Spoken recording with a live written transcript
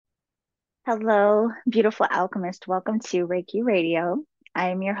Hello, beautiful alchemist. Welcome to Reiki Radio.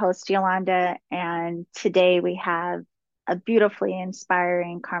 I'm your host, Yolanda, and today we have a beautifully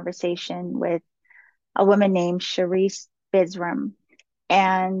inspiring conversation with a woman named Sherisse Bisram.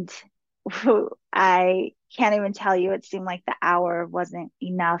 And I can't even tell you, it seemed like the hour wasn't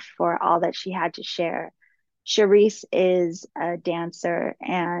enough for all that she had to share. Sherisse is a dancer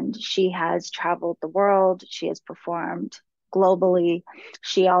and she has traveled the world. She has performed globally.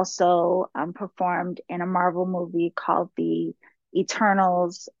 She also performed in a Marvel movie called The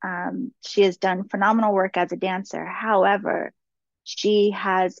Eternals. She has done phenomenal work as a dancer. However, she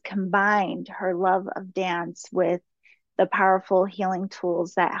has combined her love of dance with the powerful healing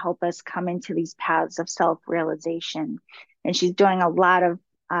tools that help us come into these paths of self realization. And she's doing a lot of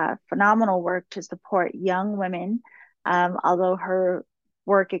phenomenal work to support young women, although her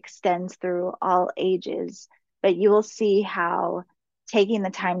work extends through all ages. But you will see how taking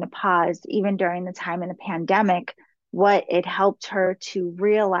the time to pause, even during the time in the pandemic, what it helped her to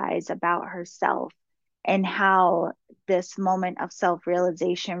realize about herself and how this moment of self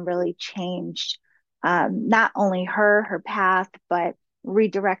realization really changed not only her path, but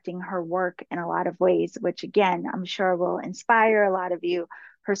redirecting her work in a lot of ways, which again, I'm sure will inspire a lot of you.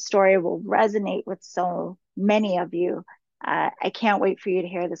 Her story will resonate with so many of you. I can't wait for you to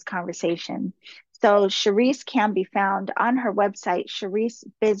hear this conversation. So, Sherisse can be found on her website,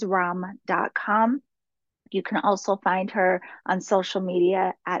 SherisseBisram.com. You can also find her on social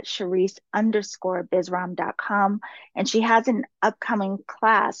media at Sherisse_Bisram.com. And she has an upcoming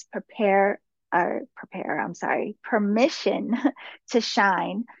class, Permission to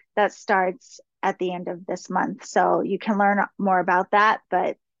Shine, that starts at the end of this month. So you can learn more about that.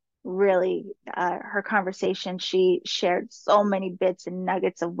 But really, her conversation, she shared so many bits and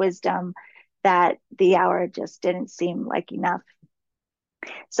nuggets of wisdom that the hour just didn't seem like enough.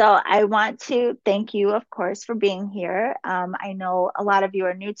 So I want to thank you, of course, for being here. I know a lot of you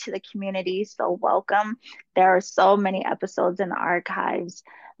are new to the community, so welcome. There are so many episodes in the archives.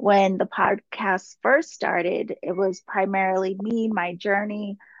 When the podcast first started, it was primarily me, my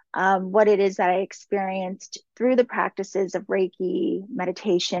journey, what it is that I experienced through the practices of Reiki,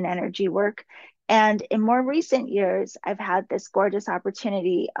 meditation, energy work. And in more recent years, I've had this gorgeous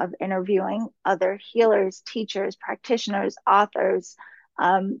opportunity of interviewing other healers, teachers, practitioners, authors,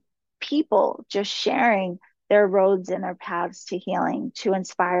 um, people just sharing their roads and their paths to healing to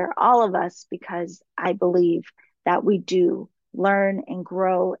inspire all of us because I believe that we do learn and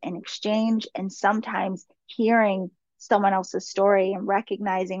grow and exchange. And sometimes hearing someone else's story and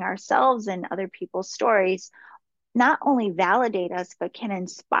recognizing ourselves and other people's stories not only validate us, but can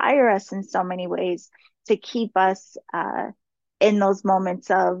inspire us in so many ways to keep us in those moments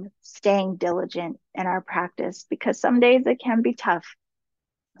of staying diligent in our practice because some days it can be tough.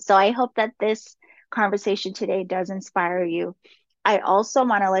 So I hope that this conversation today does inspire you. I also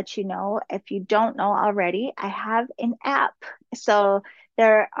want to let you know, if you don't know already, I have an app. So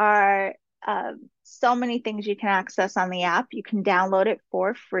there are so many things you can access on the app. You can download it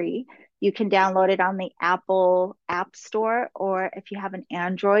for free. You can download it on the Apple App Store, or if you have an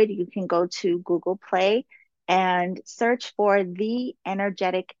Android, you can go to Google Play and search for The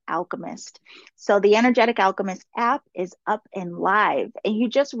Energetic Alchemist. So the Energetic Alchemist app is up and live, and you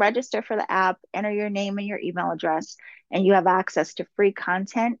just register for the app, enter your name and your email address, and you have access to free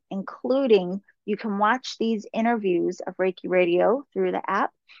content, including you can watch these interviews of Reiki Radio through the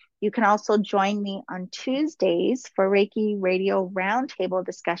app. You can also join me on Tuesdays for Reiki Radio roundtable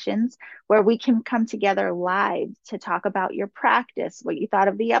discussions where we can come together live to talk about your practice, what you thought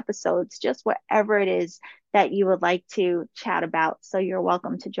of the episodes, just whatever it is that you would like to chat about. So you're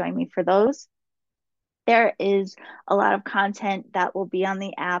welcome to join me for those. There is a lot of content that will be on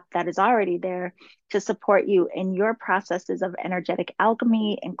the app that is already there to support you in your processes of energetic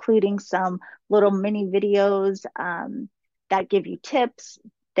alchemy, including some little mini videos that give you tips.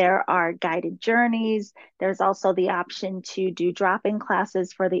 There are guided journeys. There's also the option to do drop-in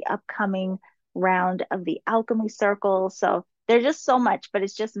classes for the upcoming round of the Alchemy Circle. So there's just so much, but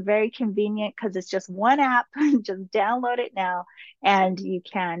it's just very convenient because it's just one app. Just download it now and you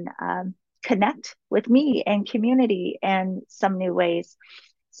can connect with me and community in some new ways.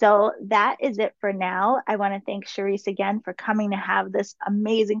 So that is it for now. I want to thank Sherisse again for coming to have this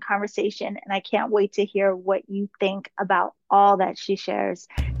amazing conversation. And I can't wait to hear what you think about all that she shares.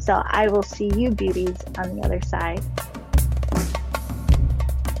 So I will see you beauties on the other side.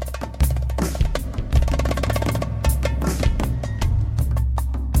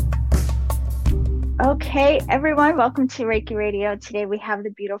 Okay. Hey everyone, welcome to Reiki Radio. Today we have the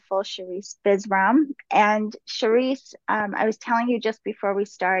beautiful Sherisse Bisram. And Sherisse, I was telling you just before we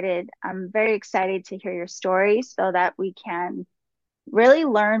started, I'm very excited to hear your story so that we can really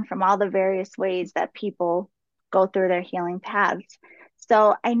learn from all the various ways that people go through their healing paths.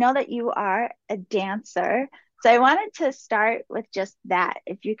 So I know that you are a dancer. So I wanted to start with just that.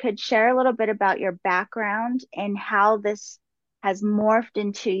 If you could share a little bit about your background and how this has morphed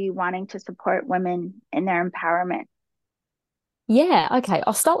into you wanting to support women in their empowerment. Yeah, okay.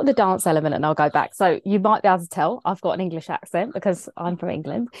 I'll start with the dance element and I'll go back. So you might be able to tell I've got an English accent because I'm from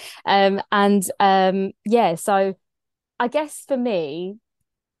England. Yeah, so I guess for me,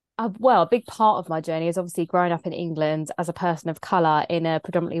 a big part of my journey is obviously growing up in England as a person of colour in a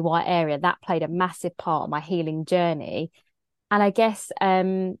predominantly white area. That played a massive part of my healing journey. And I guess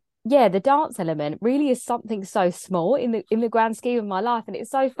yeah, the dance element really is something so small in the grand scheme of my life. And it's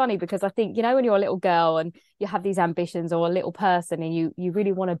so funny because I think, when you're a little girl and you have these ambitions, or a little person, and you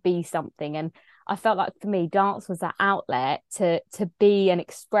really want to be something. And I felt like for me, dance was that outlet to be and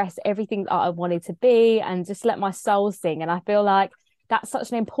express everything that I wanted to be and just let my soul sing. And I feel like that's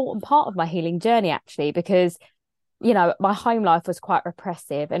such an important part of my healing journey, actually, because my home life was quite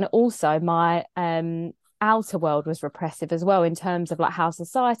repressive, and also my outer world was repressive as well, in terms of like how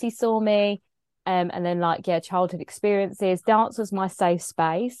society saw me. And then, like, yeah, childhood experiences. Dance was my safe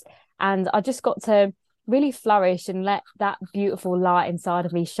space, and I just got to really flourish and let that beautiful light inside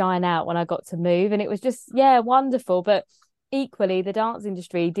of me shine out when I got to move. And it was just, yeah, wonderful. But equally, the dance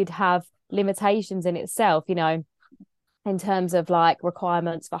industry did have limitations in itself, in terms of like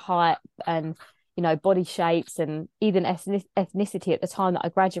requirements for height and body shapes, and even ethnicity. At the time that I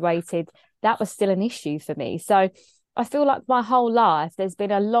graduated, that was still an issue for me. So I feel like my whole life there's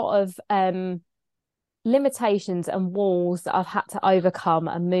been a lot of limitations and walls that I've had to overcome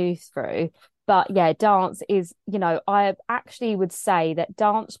and move through. But yeah, dance is, I actually would say that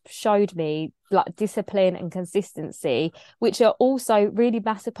dance showed me like discipline and consistency, which are also really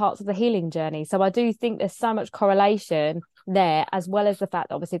massive parts of the healing journey. So I do think there's so much correlation there, as well as the fact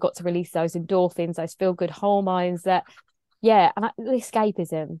that obviously I got to release those endorphins, those feel good hormones that, yeah, and the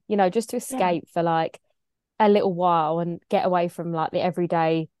escapism, just to Yeah. escape for like a little while and get away from like the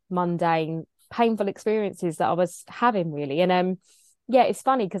everyday mundane painful experiences that I was having, really. And yeah, it's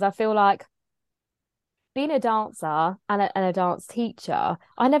funny because I feel like being a dancer and a dance teacher,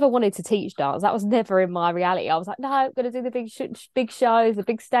 I never wanted to teach dance. That was never in my reality. I was like, no, I'm going to do the big shows, the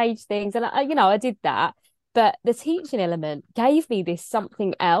big stage things. And I did that. But the teaching element gave me this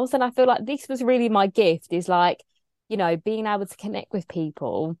something else. And I feel like this was really my gift, is like, being able to connect with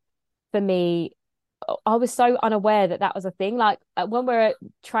people. For me, I was so unaware that that was a thing. Like, when we're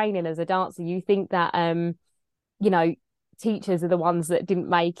training as a dancer, you think that you know, teachers are the ones that didn't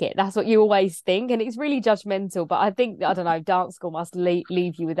make it. That's what you always think, and it's really judgmental. But I think, I don't know, dance school must leave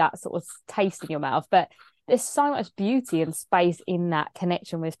you with that sort of taste in your mouth. But there's so much beauty and space in that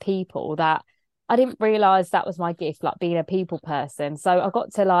connection with people that I didn't realize that was my gift, like being a people person. So I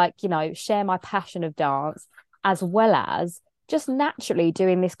got to, like, share my passion of dance, as well as just naturally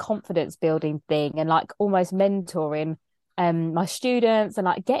doing this confidence building thing, and like almost mentoring my students, and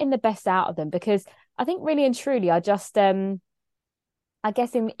like getting the best out of them. Because I think really and truly, I just I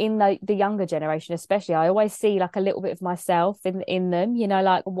guess in the younger generation especially, I always see like a little bit of myself in them,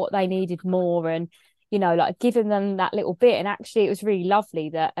 like what they needed more, and like giving them that little bit. And actually, it was really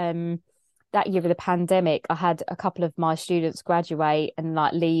lovely that that year of the pandemic, I had a couple of my students graduate and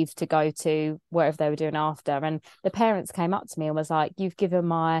like leave to go to wherever they were doing after. And the parents came up to me and was like, "You've given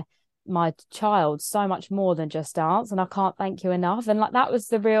my child so much more than just dance, and I can't thank you enough." And like that was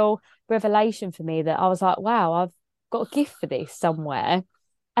the real revelation for me, that I was like, wow, I've got a gift for this somewhere.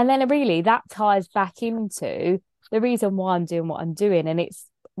 And then really that ties back into the reason why I'm doing what I'm doing. And it's,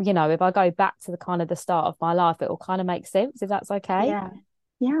 if I go back to the kind of the start of my life, it will kind of make sense, if that's okay. Yeah.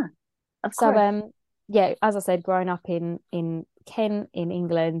 Yeah. Of So course. yeah, as I said, growing up in Kent in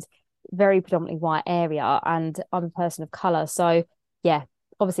England, very predominantly white area, and I'm a person of colour. So yeah,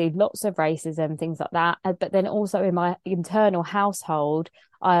 obviously lots of racism, things like that. But then also in my internal household,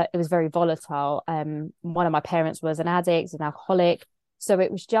 it was very volatile. One of my parents was an addict, an alcoholic. So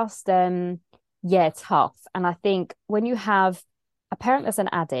it was just yeah, tough. And I think when you have a parent that's an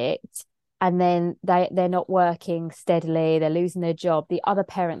addict, and then they're not working steadily, they're losing their job, the other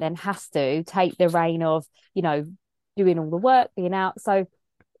parent then has to take the reign of, doing all the work, being out. So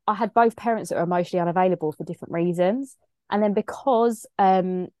I had both parents that were emotionally unavailable for different reasons. And then because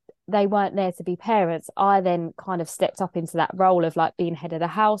they weren't there to be parents, I then kind of stepped up into that role of like being head of the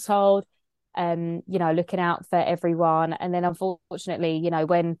household. looking out for everyone. And then unfortunately,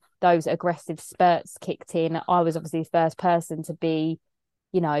 when those aggressive spurts kicked in, I was obviously the first person to be,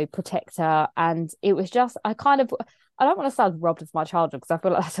 protector. And it was just, I don't want to sound robbed of my childhood because I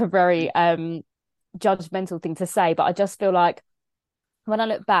feel like that's a very judgmental thing to say, but I just feel like when I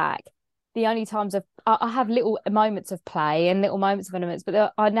look back, the only times I have little moments of play and little moments of innocence,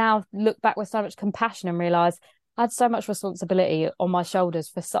 but I now look back with so much compassion and realize I had so much responsibility on my shoulders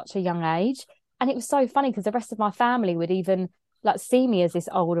for such a young age. And it was so funny because the rest of my family would even like see me as this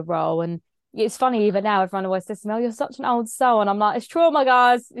older role. And it's funny, even now, everyone always says to me, "Oh, you're such an old soul." And I'm like, it's trauma,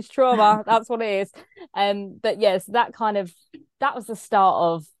 guys. It's trauma. That's what it is. But yes, that was the start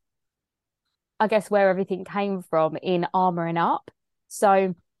of, I guess, where everything came from in armoring up.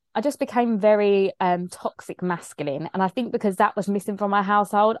 So I just became very toxic masculine. And I think because that was missing from my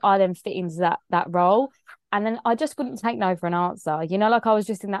household, I then fit into that role. And then I just wouldn't take no for an answer. Like I was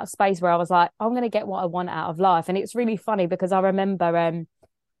just in that space where I was like, I'm gonna get what I want out of life. And it's really funny because I remember my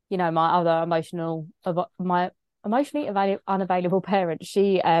other my emotionally unavailable parent,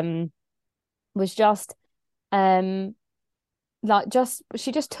 she was just she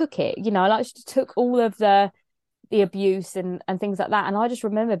just took it, like she took all of the abuse and things like that. And I just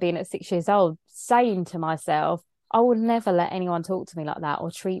remember being at 6 years old saying to myself, I will never let anyone talk to me like that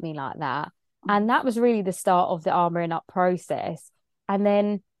or treat me like that. And that was really the start of the armoring up process. And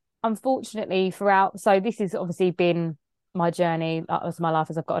then unfortunately throughout, so this has obviously been my journey as my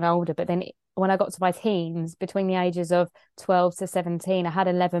life as I've gotten older. But then when I got to my teens, between the ages of 12 to 17, I had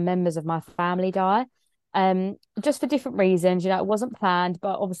 11 members of my family die. Just for different reasons, it wasn't planned,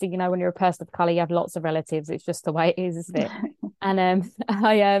 but obviously, when you're a person of color, you have lots of relatives. It's just the way it is, isn't it? And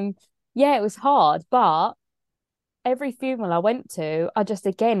yeah, it was hard, but every funeral I went to, I just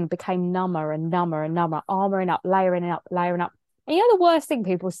again became number and number and number, armoring up, layering up, layering up. And the worst thing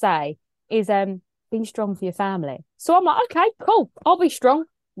people say is being strong for your family. So I'm like, okay, cool, I'll be strong.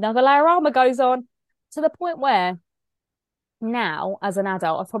 Another layer of armor goes on to the point where now, as an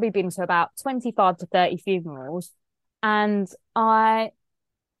adult, I've probably been to about 25 to 30 funerals. And I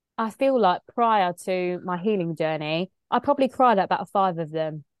feel like prior to my healing journey, I probably cried at about five of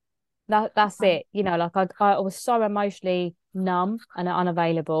them. That's it. Like I was so emotionally numb and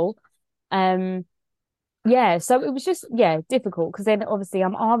unavailable. Yeah, so it was just, difficult because then obviously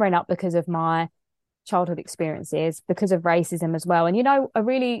I'm armoring up because of my childhood experiences, because of racism as well. And a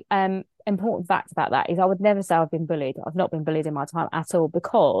really important fact about that is I would never say I've been bullied. I've not been bullied in my time at all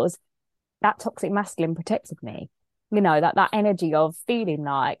because that toxic masculine protected me. That energy of feeling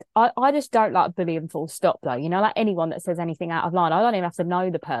like I just don't like bullying full stop though. Like anyone that says anything out of line, I don't even have to know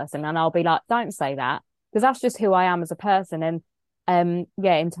the person and I'll be like, don't say that because that's just who I am as a person. And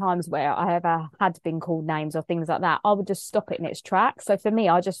in times where I ever had been called names or things like that, I would just stop it in its tracks. So for me,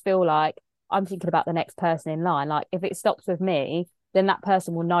 I just feel like I'm thinking about the next person in line. Like if it stops with me, then that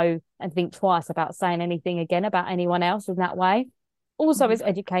person will know and think twice about saying anything again about anyone else in that way. Also, Mhm. it's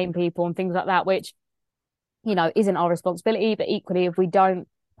educating people and things like that, which, isn't our responsibility. But equally, if we don't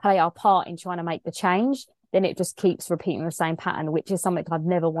play our part in trying to make the change, then it just keeps repeating the same pattern, which is something I've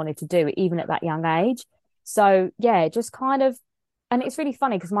never wanted to do, even at that young age. So yeah, just kind of, and it's really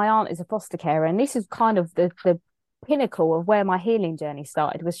funny because my aunt is a foster carer, and this is kind of the pinnacle of where my healing journey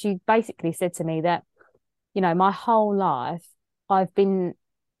started. Was she basically said to me that, my whole life I've been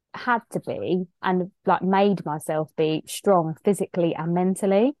had to be and like made myself be strong physically and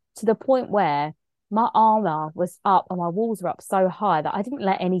mentally to the point where my armor was up and my walls were up so high that I didn't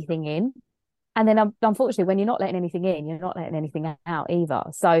let anything in. And then unfortunately, when you're not letting anything in, you're not letting anything out either.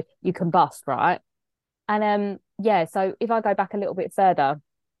 So you combust, right? And so if I go back a little bit further,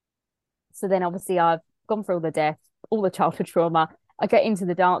 so then obviously I've gone through all the death, all the childhood trauma. I get into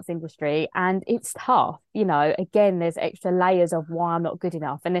the dance industry and it's tough. Again, there's extra layers of why I'm not good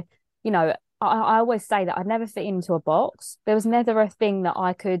enough. And, I always say that I never fit into a box. There was never a thing that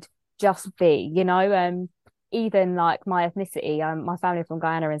I could just be, even like my ethnicity, my family from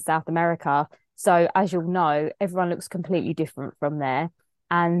Guyana in South America. So as you'll know, everyone looks completely different from there.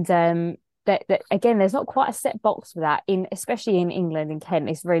 And that again, there's not quite a set box for that especially in England and Kent.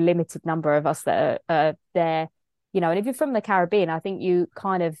 It's a very limited number of us that are there. And if you're from the Caribbean, I think you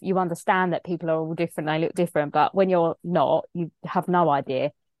understand that people are all different, they look different, but when you're not, you have no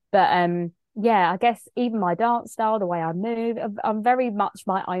idea. But I guess even my dance style, the way I move, I'm very much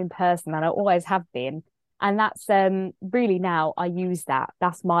my own person and I always have been. And that's really now I use that.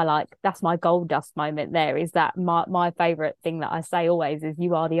 That's my gold dust moment there, is that my favorite thing that I say always is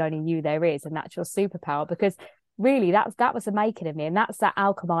you are the only you there is, and that's your superpower. Because really that was the making of me, and that's that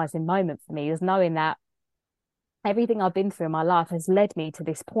alchemizing moment for me, is knowing that everything I've been through in my life has led me to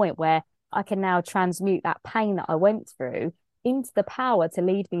this point where I can now transmute that pain that I went through into the power to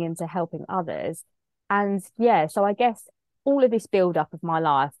lead me into helping others. And yeah, so I guess all of this build up of my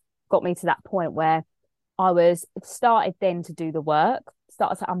life got me to that point where I was started then to do the work,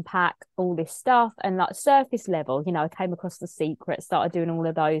 started to unpack all this stuff and like surface level, I came across The Secret, started doing all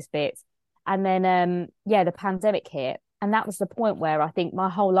of those bits. And then yeah, the pandemic hit. And that was the point where I think my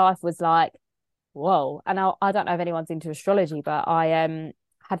whole life was like, whoa. And I don't know if anyone's into astrology, but I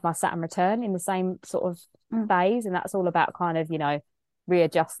had my Saturn return in the same sort of Mm. phase. And that's all about kind of,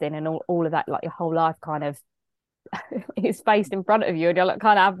 readjusting and all of that, like your whole life kind of is faced in front of you and you're like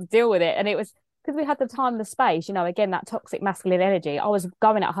kind of have to deal with it. And it was because we had the time and the space, again, that toxic masculine energy. I was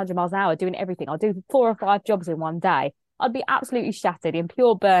going at 100 miles an hour, doing everything. I'll do 4 or 5 jobs in one day. I'd be absolutely shattered in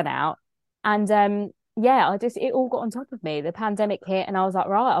pure burnout. And yeah, it all got on top of me. The pandemic hit and I was like,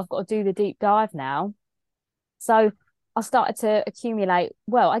 right, I've got to do the deep dive now. So I started to accumulate.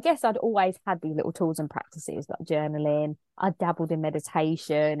 Well, I guess I'd always had these little tools and practices like journaling. I dabbled in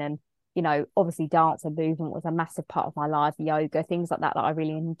meditation and, obviously dance and movement was a massive part of my life, yoga, things like that I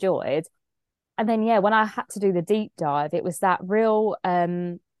really enjoyed. And then, yeah, when I had to do the deep dive, it was that real,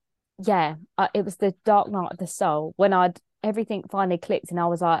 yeah, it was the dark night of the soul when everything finally clicked and I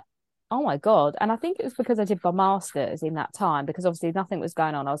was like, oh my God. And I think it was because I did my master's in that time because obviously nothing was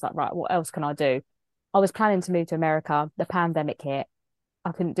going on. I was like, right, what else can I do? I was planning to move to America. The pandemic hit.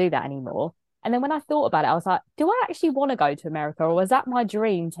 I couldn't do that anymore. And then when I thought about it, I was like, do I actually want to go to America or was that my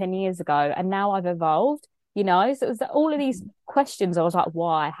dream 10 years ago? And now I've evolved, So it was all of these questions. I was like,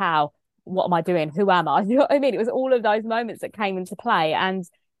 why, how, what am I doing? Who am I? You know what I mean? It was all of those moments that came into play. And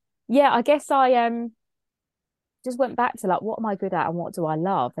yeah, I guess I just went back to like, what am I good at and what do I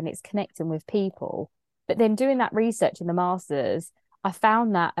love? And it's connecting with people. But then doing that research in the masters, I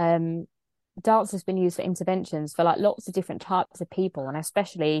found that dance has been used for interventions for like lots of different types of people and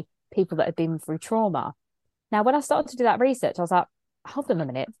especially people that have been through trauma. Now, when I started to do that research, I was like, hold on a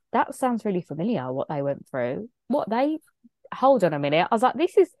minute, that sounds really familiar, what they went through. Hold on a minute. I was like,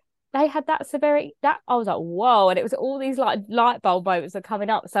 they had that severity, that I was like, whoa. And it was all these like light bulb moments are coming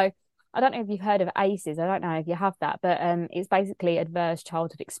up. So I don't know if you've heard of ACEs. I don't know if you have that, but it's basically adverse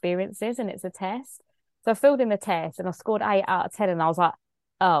childhood experiences and it's a test. So I filled in the test and I scored 8 out of 10 and I was like,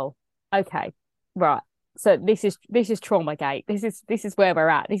 oh, okay, right. So this is trauma gate. This is where we're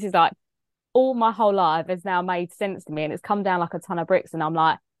at. This is like all my whole life has now made sense to me and it's come down like a ton of bricks. And I'm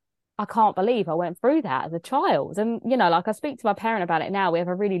like, I can't believe I went through that as a child. And, like I speak to my parent about it now. We have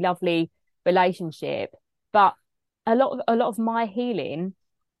a really lovely relationship. But a lot of my healing,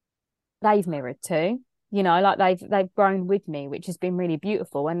 they've mirrored too. Like they've grown with me, which has been really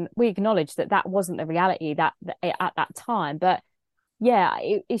beautiful. And we acknowledge that that wasn't the reality that at that time. But yeah,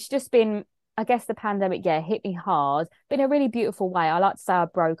 it's just been, I guess the pandemic, yeah, hit me hard, but in a really beautiful way. I like to say I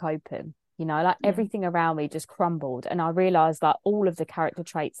broke open, like Yeah. everything around me just crumbled. And I realized that all of the character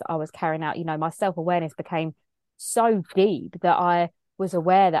traits that I was carrying out, my self-awareness became so deep that I was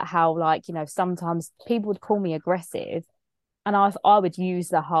aware that how, like, sometimes people would call me aggressive. And I would use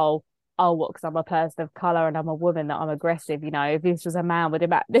the whole, oh, what, because I'm a person of color and I'm a woman that I'm aggressive. If this was a man, would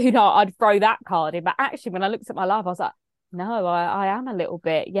about, I'd throw that card in. But actually, when I looked at my life, I was like, no, I am a little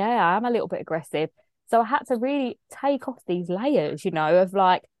bit, yeah, I am a little bit aggressive. So I had to really take off these layers, of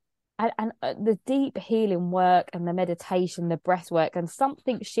like, and the deep healing work and the meditation, the breath work, and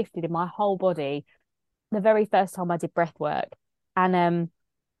something shifted in my whole body the very first time I did breath work. And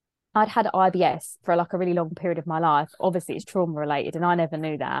I'd had IBS for like a really long period of my life. Obviously, it's trauma related, and I never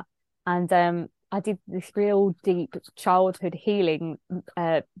knew that. And I did this real deep childhood healing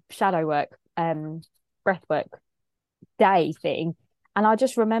shadow work, breath work day thing. And I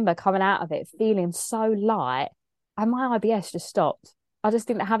just remember coming out of it feeling so light, and my IBS just stopped. I just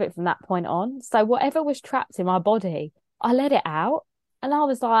didn't have it from that point on. So whatever was trapped in my body, I let it out. And I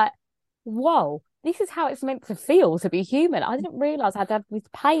was like, whoa, this is how it's meant to feel to be human. I didn't realize I'd had this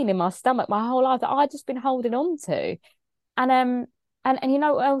pain in my stomach my whole life that I'd just been holding on to. And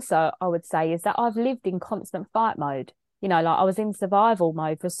what else I would say is that I've lived in constant fight mode. Like I was in survival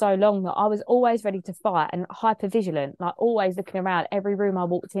mode for so long that I was always ready to fight and hyper vigilant, like always looking around every room I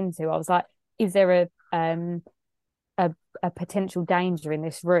walked into. I was like, is there a potential danger in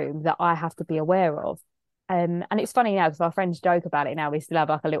this room that I have to be aware of? And it's funny now because my friends joke about it now. We still have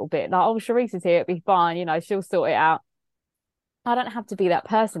like a little bit like, oh, Sherisse is here, it'll be fine, she'll sort it out. I don't have to be that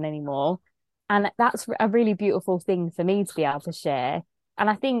person anymore. And that's a really beautiful thing for me to be able to share. And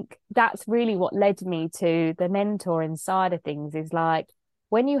I think that's really what led me to the mentoring side of things is like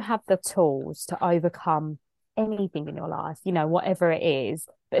when you have the tools to overcome anything in your life, whatever it is,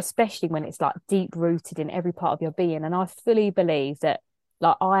 but especially when it's like deep rooted in every part of your being. And I fully believe that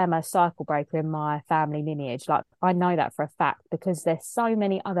like I am a cycle breaker in my family lineage. Like I know that for a fact because there's so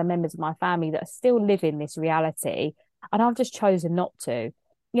many other members of my family that are still living this reality, and I've just chosen not to.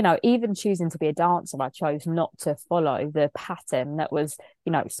 Even choosing to be a dancer, I chose not to follow the pattern that was,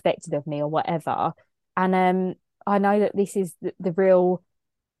 expected of me or whatever. And I know that this is the real,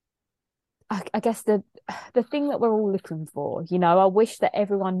 I guess the thing that we're all looking for. I wish that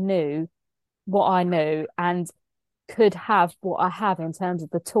everyone knew what I knew and could have what I have in terms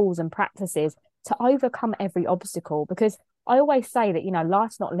of the tools and practices to overcome every obstacle. Because I always say that,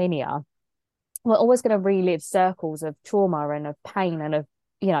 life's not linear. We're always going to relive circles of trauma and of pain and of,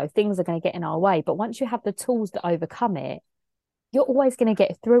 things are going to get in our way. But once you have the tools to overcome it, you're always going to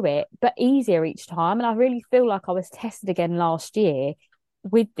get through it, but easier each time. And I really feel like I was tested again last year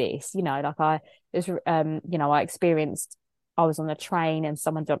with this, like I experienced, I was on a train and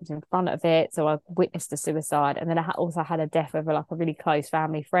someone jumped in front of it. So I witnessed a suicide. And then I also had a death of like a really close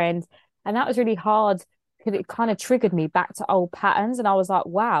family friend. And that was really hard because it kind of triggered me back to old patterns. And I was like,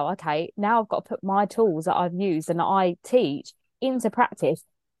 wow, okay, now I've got to put my tools that I've used and that I teach into practice.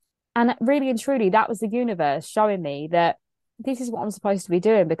 And really and truly, that was the universe showing me that this is what I'm supposed to be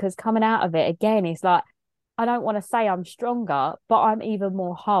doing, because coming out of it again, it's like, I don't want to say I'm stronger, but I'm even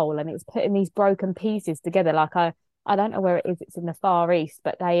more whole. And it's putting these broken pieces together. Like I don't know where it is, it's in the Far East,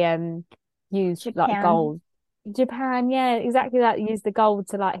 but they use like Japan. gold. Japan, yeah, exactly that. Use the gold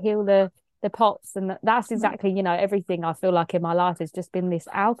to like heal the pots. And that's exactly, everything I feel like in my life has just been this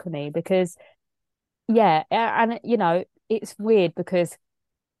alchemy because yeah, and it's weird because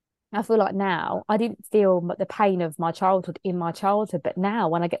I feel like now I didn't feel the pain of my childhood in my childhood, but now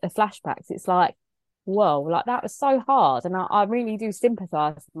when I get the flashbacks, it's like, whoa, like that was so hard. And I really do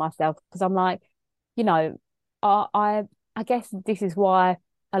sympathize with myself because I'm like, you know, I, I I guess this is why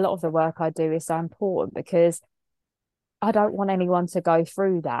a lot of the work I do is so important because I don't want anyone to go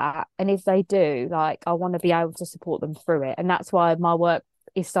through that. And if they do, like I want to be able to support them through it. And that's why my work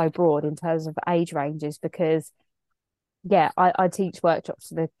is so broad in terms of age ranges because yeah, I teach workshops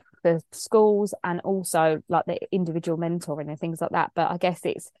to the schools and also like the individual mentoring and things like that. But I guess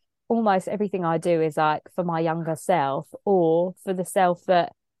it's almost everything I do is like for my younger self or for the self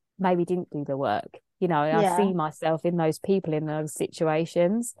that maybe didn't do the work. And I Yeah. see myself in those people in those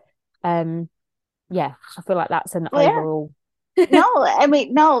situations. Um, yeah, I feel like that's an Well, yeah. overall. No, I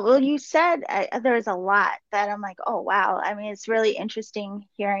mean, no. Well, you said there's a lot that I'm like, oh, wow. I mean, it's really interesting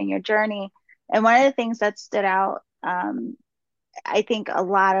hearing your journey. And one of the things that stood out, I think a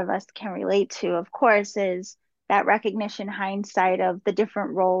lot of us can relate to, of course, is that recognition, hindsight of the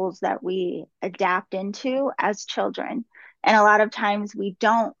different roles that we adapt into as children. And a lot of times we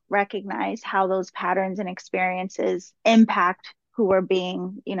don't recognize how those patterns and experiences impact who we're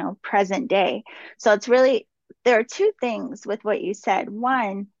being, present day. So it's really, there are two things with what you said.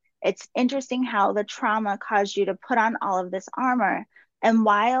 One, it's interesting how the trauma caused you to put on all of this armor. And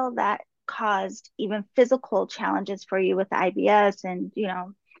while that caused even physical challenges for you with IBS and,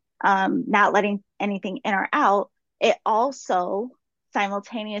 not letting anything in or out, it also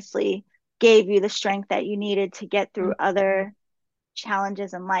simultaneously gave you the strength that you needed to get through other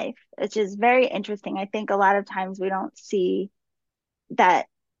challenges in life, which is very interesting. I think a lot of times we don't see that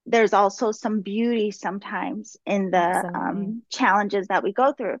there's also some beauty sometimes in the Absolutely. challenges that we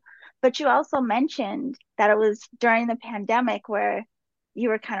go through. But you also mentioned that it was during the pandemic where you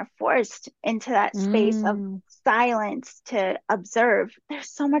were kind of forced into that space of Mm. silence to observe. There's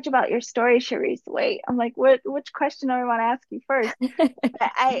so much about your story, Sherisse. Wait, I'm like, which question do I want to ask you first?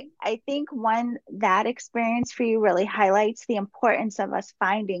 But I think one, that experience for you really highlights the importance of us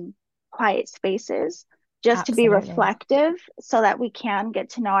finding quiet spaces just to be Absolutely. reflective so that we can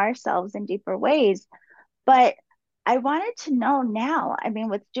get to know ourselves in deeper ways. But I wanted to know now, I mean,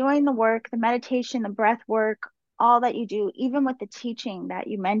 with doing the work, the meditation, the breath work, all that you do, even with the teaching that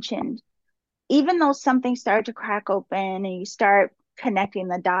you mentioned, even though something started to crack open and you start connecting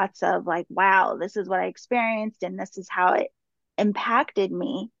the dots of like, wow, this is what I experienced and this is how it impacted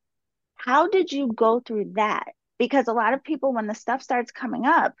me. How did you go through that? Because a lot of people, when the stuff starts coming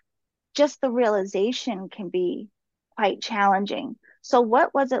up, just the realization can be quite challenging. So,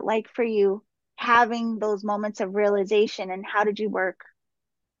 what was it like for you having those moments of realization, and how did you work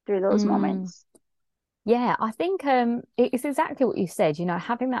through those Mm. moments? Yeah, I think it's exactly what you said,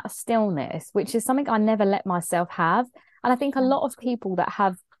 having that stillness, which is something I never let myself have. And I think a lot of people that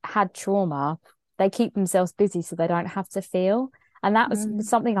have had trauma, they keep themselves busy so they don't have to feel. And that was Mm,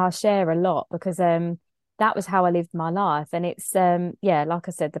 something I share a lot because that was how I lived my life. And it's yeah, like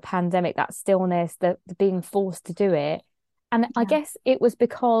I said, the pandemic, that stillness, the being forced to do it. And I yeah. guess it was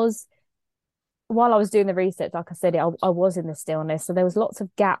because while I was doing the research, like I said, I was in the stillness. So there was lots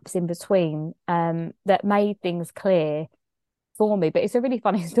of gaps in between that made things clear for me. But it's a really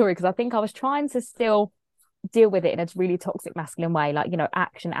funny story because I think I was trying to still deal with it in a really toxic masculine way, like,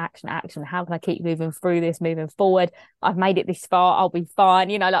 action, action, action. How can I keep moving through this, moving forward? I've made it this far, I'll be fine,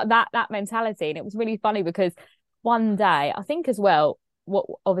 like that mentality. And it was really funny because one day, I think as well, what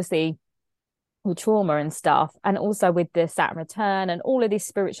obviously with trauma and stuff, and also with the Saturn return and all of these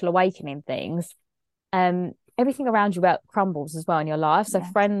spiritual awakening things, everything around you crumbles as well in your life. So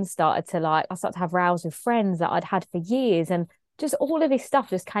Yeah. friends started to I started to have rows with friends that I'd had for years, and just all of this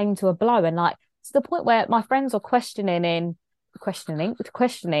stuff just came to a blow. And to the point where my friends were questioning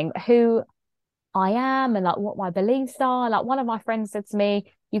who I am and like what my beliefs are. Like one of my friends said to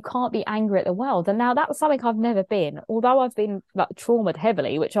me, "You can't be angry at the world." And now that was something I've never been. Although I've been like traumatized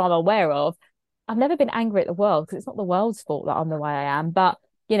heavily, which I'm aware of, I've never been angry at the world because it's not the world's fault that I'm the way I am. But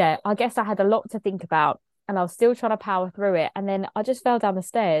I guess I had a lot to think about and I was still trying to power through it. And then I just fell down the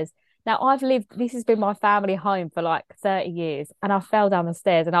stairs. Now this has been my family home for like 30 years, and I fell down the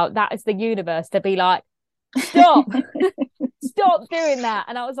stairs, and that is the universe to be like, stop, stop doing that.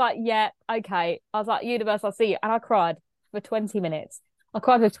 And I was like, yeah, okay. I was like, universe, I'll see you. And I cried for 20 minutes. I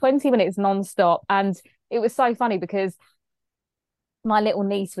cried for 20 minutes non-stop. And it was so funny because my little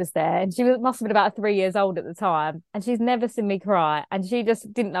niece was there, and must have been about 3 years old at the time, and she's never seen me cry, and she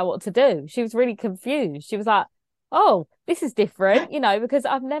just didn't know what to do. She was really confused. She was like, "Oh, this is different," because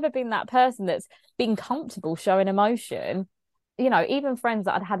I've never been that person that's been comfortable showing emotion. Even friends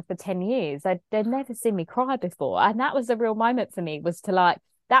that I'd had for 10 years, they'd never seen me cry before, and that was the real moment for me. Was to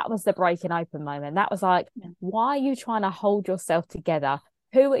that was the breaking open moment. That was like, Yeah. why are you trying to hold yourself together?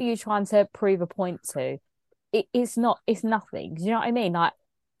 Who are you trying to prove a point to? It's nothing. Do you know what I mean? Like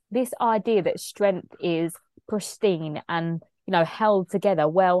this idea that strength is pristine and held together,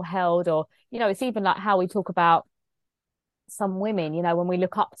 well held, or it's even like how we talk about some women, when we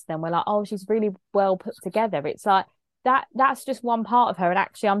look up to them, we're like, oh, she's really well put together. It's like that's just one part of her. And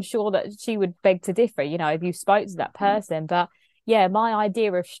actually I'm sure that she would beg to differ, if you spoke to that person. But yeah, my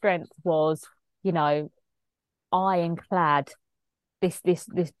idea of strength was, ironclad, this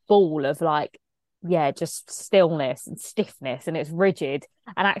ball of just stillness and stiffness, and it's rigid.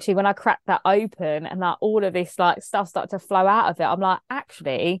 And actually when I cracked that open and like all of this like stuff started to flow out of it, I'm like,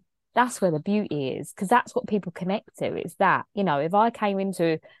 actually that's where the beauty is, because that's what people connect to. It's that, if I came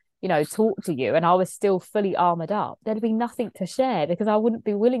into talk to you and I was still fully armored up, there'd be nothing to share because I wouldn't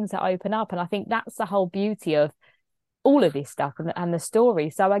be willing to open up. And I think that's the whole beauty of all of this stuff and the story.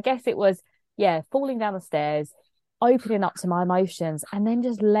 So I guess it was, yeah, falling down the stairs, opening up to my emotions, and then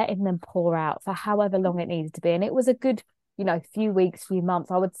just letting them pour out for however long it needed to be. And it was a good, few weeks, few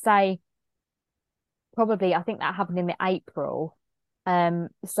months. I would say probably, I think that happened in the April.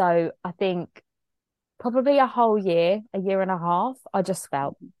 So I think probably a year and a half, I just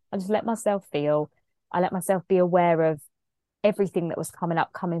felt. I just let myself feel. I let myself be aware of everything that was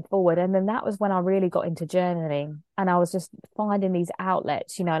coming forward. And then that was when I really got into journaling, and I was just finding these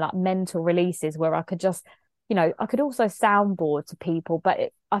outlets, like mental releases where I could just, I could also soundboard to people,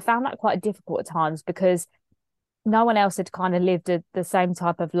 but I found that quite difficult at times because no one else had kind of lived the same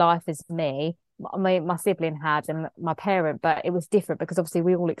type of life as me. My sibling had, and my parent, but it was different because obviously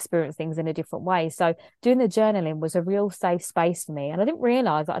we all experience things in a different way. So doing the journaling was a real safe space for me. And I didn't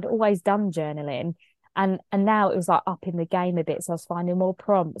realize that I'd always done journaling. And now it was like up in the game a bit. So I was finding more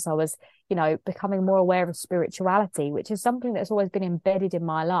prompts. I was, becoming more aware of spirituality, which is something that's always been embedded in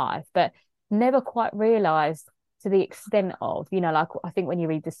my life, but never quite realized to the extent of, like I think when you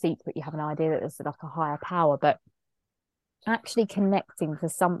read The Secret, you have an idea that there's like a higher power, but actually connecting to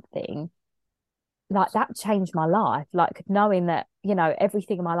something like that changed my life. Like knowing that,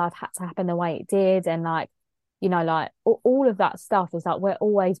 everything in my life had to happen the way it did. And like all of that stuff is like we're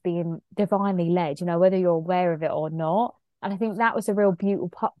always being divinely led, whether you're aware of it or not. And I think that was a real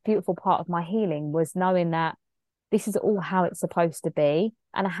beautiful part of my healing, was knowing that this is all how it's supposed to be.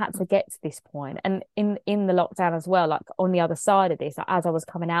 And I had to get to this point. And in the lockdown as well, like on the other side of this, like, as I was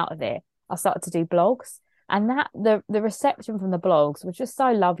coming out of it, I started to do blogs. And that the reception from the blogs was just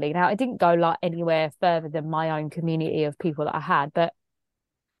so lovely. Now it didn't go like anywhere further than my own community of people that I had, but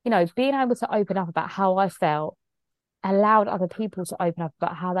being able to open up about how I felt allowed other people to open up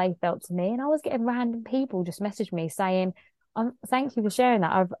about how they felt to me. And I was getting random people just message me saying, thank you for sharing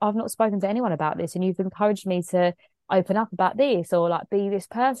that. I've not spoken to anyone about this, and you've encouraged me to open up about this or like be this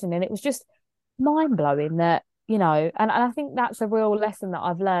person. And it was just mind blowing that, and I think that's a real lesson that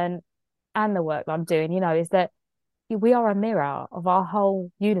I've learned, and the work that I'm doing, is that we are a mirror of our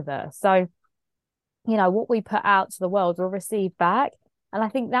whole universe. So, what we put out to the world will receive back. And I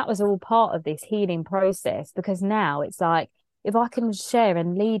think that was all part of this healing process because now it's like if I can share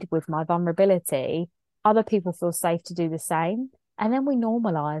and lead with my vulnerability, other people feel safe to do the same. And then we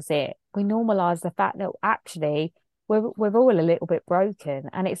normalize it. We normalize the fact that actually we're all a little bit broken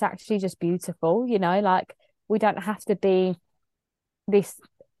and it's actually just beautiful, like we don't have to be this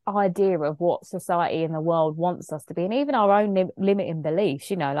idea of what society and the world wants us to be, and even our own limiting beliefs,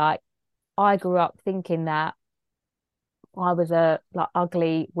 like I grew up thinking that I was a like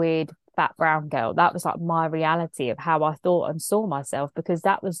ugly, weird, fat brown girl. That was like my reality of how I thought and saw myself because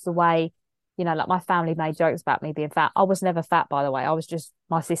that was the way, like my family made jokes about me being fat. I was never fat, by the way. I was just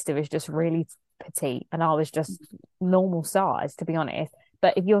my sister was just really petite and I was just normal size, to be honest.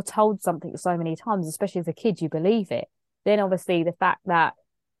 But if you're told something so many times, especially as a kid, you believe it. Then obviously the fact that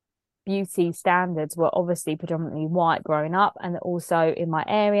beauty standards were obviously predominantly white growing up and also in my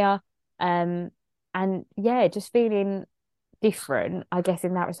area. Um, and yeah, just feeling different, I guess,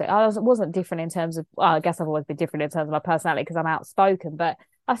 in that respect. Wasn't different in terms of, well, I guess I've always been different in terms of my personality because I'm outspoken, but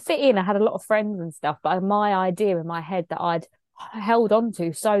I fit in. I had a lot of friends and stuff, but my idea in my head that I'd held on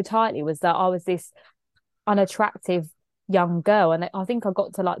to so tightly was that I was this unattractive young girl. And I think I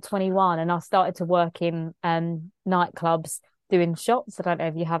got to like 21 and I started to work in nightclubs doing shots. I don't know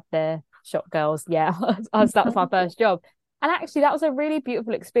if you have the shot girls. Yeah, that was my first job. And actually, that was a really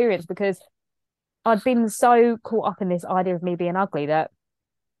beautiful experience because I'd been so caught up in this idea of me being ugly that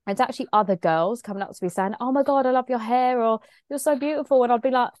it's actually other girls coming up to me saying, "Oh my God, I love your hair," or "You're so beautiful." And I'd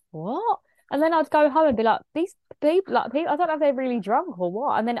be like, "What?" And then I'd go home and be like, "These people, like, people, I don't know if they're really drunk or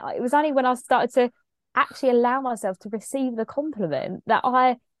what." And then it was only when I started to actually allow myself to receive the compliment that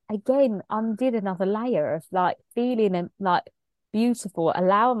I again undid another layer of like feeling and like beautiful,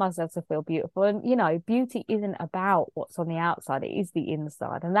 allowing myself to feel beautiful. And beauty isn't about what's on the outside, it is the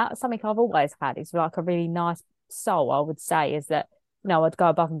inside. And that's something I've always had. It's like a really nice soul, I would say, is that I'd go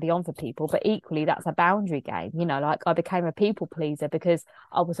above and beyond for people, but equally that's a boundary game. Like I became a people pleaser because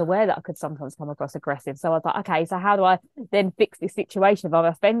I was aware that I could sometimes come across aggressive. So I was like, okay, so how do I then fix this situation if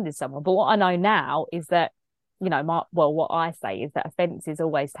I've offended someone? But what I know now is that, what I say is that offense is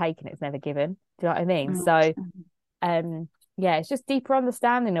always taken, it's never given. Do you know what I mean? So, Mm-hmm. um, yeah, it's just deeper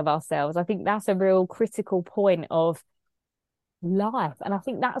understanding of ourselves. I think that's a real critical point of life. And I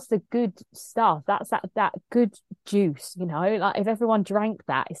think that's the good stuff. That's that good juice, like if everyone drank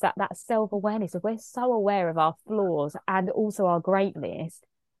that, it's that self-awareness. If we're so aware of our flaws and also our greatness,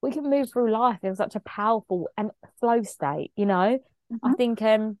 we can move through life in such a powerful and flow state. I Mm-hmm. think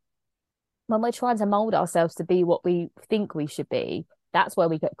when we're trying to mold ourselves to be what we think we should be, that's where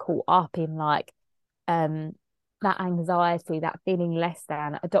we get caught up in like um that anxiety, that feeling less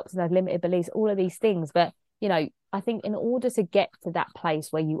than, adopting those limited beliefs, all of these things. But I think in order to get to that place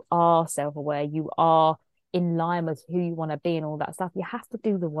where you are self-aware, you are in line with who you want to be and all that stuff, you have to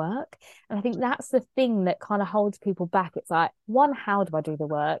do the work. And I think that's the thing that kind of holds people back. It's like, one, how do I do the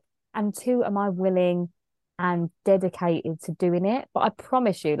work? And two, am I willing and dedicated to doing it? But I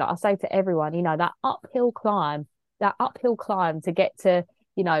promise you, like I say to everyone, that uphill climb to get to,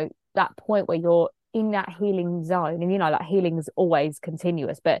 that point where you're in that healing zone. And that healing is always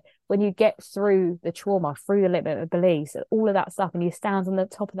continuous. But when you get through the trauma, through the limit of beliefs, all of that stuff, and you stand on the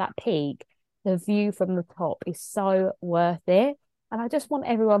top of that peak, the view from the top is so worth it. And I just want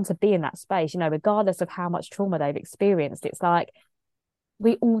everyone to be in that space, regardless of how much trauma they've experienced. It's like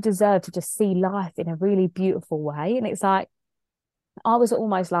we all deserve to just see life in a really beautiful way. And it's like I was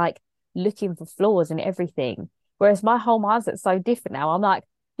almost like looking for flaws in everything. Whereas my whole mindset's so different now. I'm like,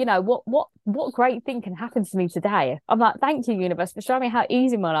 what great thing can happen to me today? I'm like, thank you, universe, for showing me how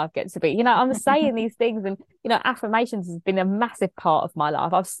easy my life gets to be. I'm saying these things, and affirmations has been a massive part of my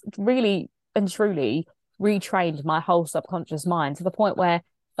life. I've really and truly retrained my whole subconscious mind to the point where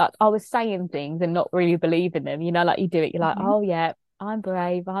like I was saying things and not really believing them. Like you do it, you're like, Mm-hmm. oh yeah, I'm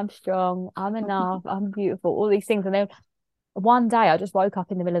brave, I'm strong, I'm enough, I'm beautiful, all these things. And then one day I just woke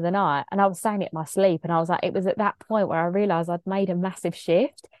up in the middle of the night and I was saying it in my sleep. And I was like, it was at that point where I realized I'd made a massive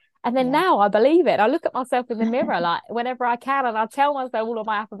shift. And then Yeah. now I believe it. I look at myself in the mirror like whenever I can and I tell myself all of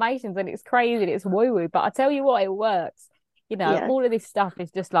my affirmations, and it's crazy and it's woo woo. But I tell you what, it works. Yes. All of this stuff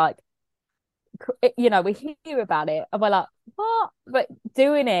is just like, we hear about it and we're like, what? But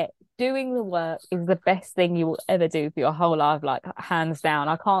doing the work is the best thing you will ever do for your whole life, like hands down.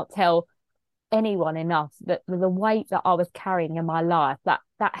 I can't tell anyone enough that the weight that I was carrying in my life, that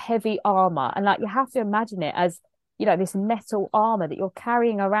heavy armor, and like you have to imagine it as this metal armor that you're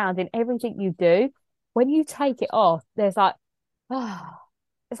carrying around in everything you do. When you take it off, there's like, oh,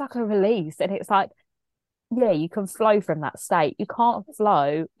 it's like a release, and it's like, yeah, you can flow from that state. You can't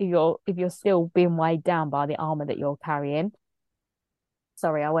flow if you're still being weighed down by the armor that you're carrying.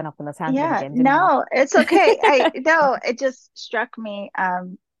 Sorry, I went off on a tangent Yeah, again, didn't I? no, it's okay. I no, it just struck me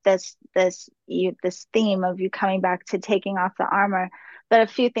this theme of you coming back to taking off the armor. But a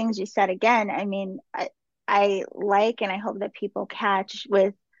few things you said again, I mean, I like and I hope that people catch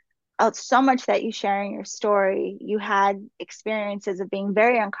with so much that you share in your story. You had experiences of being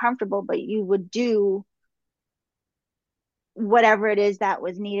very uncomfortable, but you would do whatever it is that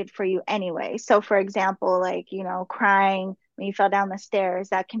was needed for you anyway. So, for example, like, crying when you fell down the stairs,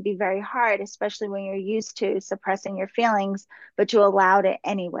 that can be very hard, especially when you're used to suppressing your feelings, but you allowed it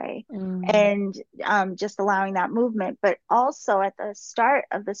anyway. Mm, And just allowing that movement. But also at the start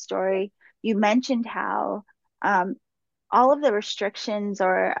of the story, you mentioned how all of the restrictions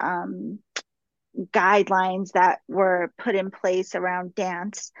or guidelines that were put in place around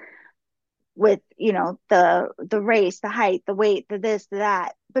dance with the race, the height, the weight, the this, the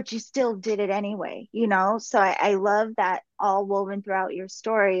that, but you still did it anyway, so I love that all woven throughout your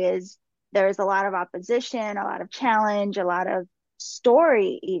story is there's a lot of opposition, a lot of challenge, a lot of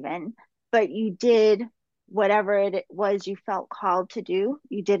story even, but you did whatever it was you felt called to do,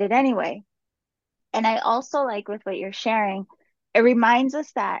 you did it anyway. And I also like with what you're sharing, it reminds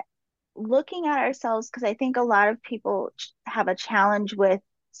us that looking at ourselves, because I think a lot of people have a challenge with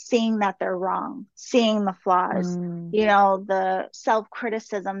seeing that they're wrong, seeing the flaws, mm, the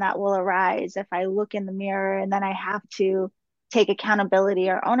self-criticism that will arise if I look in the mirror and then I have to take accountability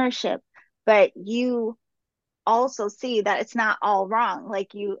or ownership. But you also see that it's not all wrong.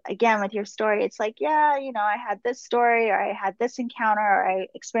 Like you, again, with your story, it's like, yeah, I had this story or I had this encounter or I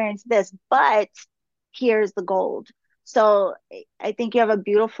experienced this, but here's the gold. So I think you have a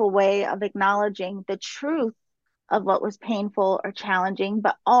beautiful way of acknowledging the truth of what was painful or challenging,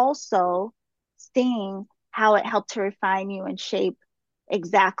 but also seeing how it helped to refine you and shape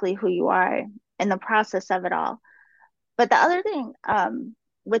exactly who you are in the process of it all. But the other thing,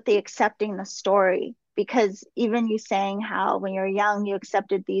 with the accepting the story, because even you saying how when you're young, you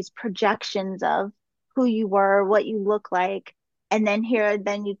accepted these projections of who you were, what you look like, and then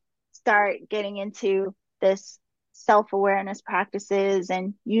you start getting into this self-awareness practices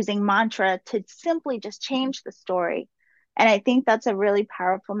and using mantra to simply just change the story. And I think that's a really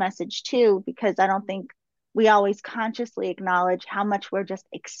powerful message too, because I don't think we always consciously acknowledge how much we're just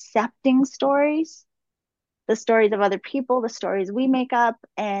accepting stories, the stories of other people, the stories we make up,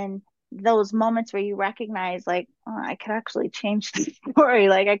 and those moments where you recognize, like, oh, I could actually change the story.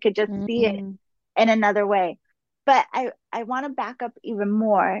 Like, I could just see it mm, in another way. But I want to back up even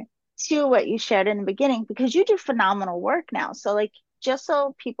more to what you shared in the beginning because you do phenomenal work now. So, like, just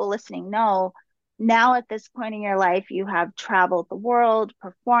so people listening know, now at this point in your life, you have traveled the world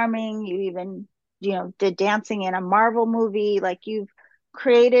performing, you even, did dancing in a Marvel movie. Like, you've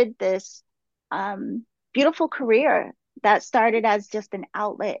created this beautiful career that started as just an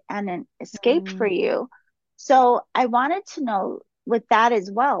outlet and an escape for mm. you. So I wanted to know with that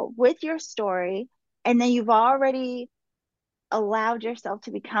as well, with your story, and then you've already allowed yourself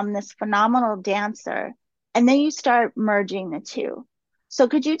to become this phenomenal dancer, and then you start merging the two. So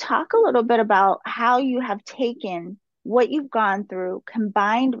could you talk a little bit about how you have taken what you've gone through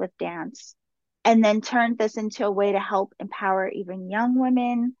combined with dance and then turned this into a way to help empower even young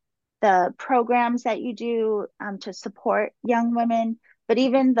women, the programs that you do to support young women, but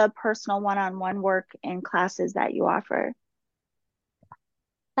even the personal one-on-one work and classes that you offer?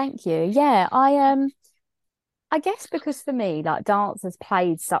 Thank you. Yeah, I guess because for me, like dance has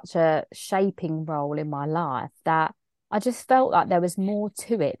played such a shaping role in my life that I just felt like there was more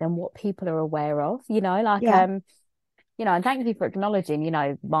to it than what people are aware of, Yeah, and thank you for acknowledging,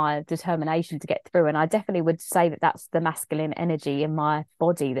 my determination to get through. And I definitely would say that that's the masculine energy in my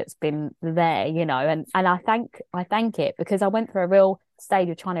body that's been there, and I thank it because I went through a real stage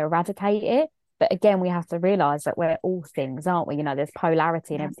of trying to eradicate it. But again, we have to realize that we're all things, aren't we? There's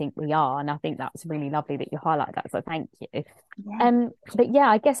polarity in yeah, everything we are. And I think that's really lovely that you highlight that. So thank you. yeah, But yeah,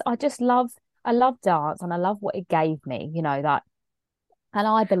 I guess I love dance and I love what it gave me, that and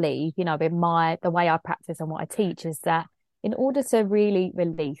I believe, in the way I practice and what I teach is that in order to really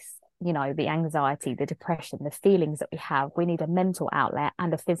release, the anxiety, the depression, the feelings that we have, we need a mental outlet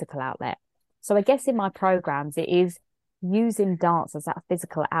and a physical outlet. So I guess in my programs, it is using dance as that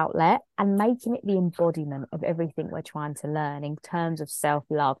physical outlet and making it the embodiment of everything we're trying to learn in terms of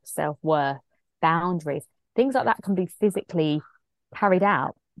self-love, self-worth, boundaries. Things like that can be physically carried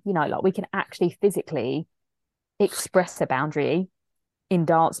out. Like we can actually physically express a boundary in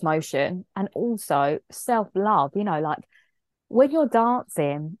dance motion and also self-love, like when you're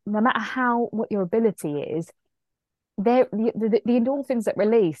dancing, no matter what your ability is, the endorphins that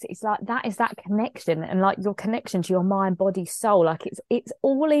release, it's like that is that connection, and like your connection to your mind, body, soul, like it's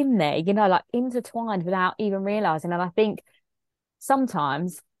all in there, like intertwined without even realizing. And I think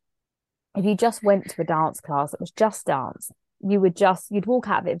sometimes if you just went to a dance class that was just dance, you'd walk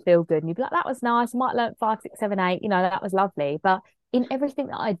out of it and feel good, and you'd be like, that was nice. I might learn five, six, seven, eight, that was lovely. But in everything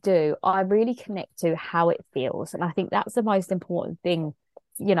that I do, I really connect to how it feels. And I think that's the most important thing,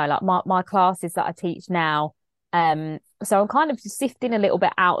 like my classes that I teach now. So I'm kind of sifting a little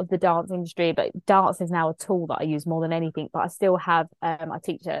bit out of the dance industry, but dance is now a tool that I use more than anything. But I still have, I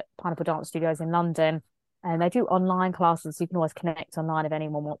teach at Pineapple Dance Studios in London, and they do online classes, so you can always connect online if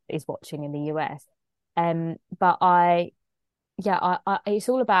anyone is watching in the US. But it's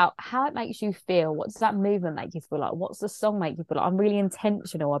all about how it makes you feel. What does that movement make you feel like? What's the song make you feel like? I'm really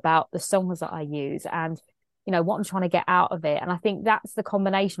intentional about the songs that I use and, what I'm trying to get out of it. And I think that's the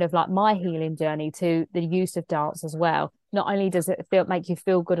combination of like my healing journey to the use of dance as well. Not only does it make you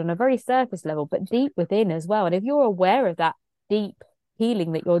feel good on a very surface level, but deep within as well. And if you're aware of that deep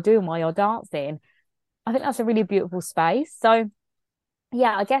healing that you're doing while you're dancing, I think that's a really beautiful space. So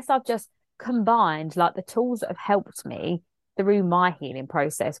yeah, I guess I've just combined like the tools that have helped me through my healing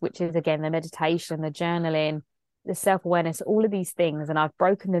process, which is again the meditation, the journaling, the self-awareness, all of these things. And I've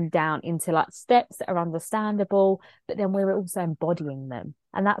broken them down into like steps that are understandable, but then we're also embodying them.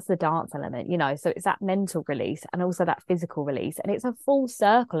 And that's the dance element, So it's that mental release and also that physical release. And it's a full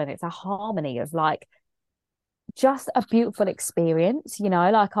circle and it's a harmony of like just a beautiful experience,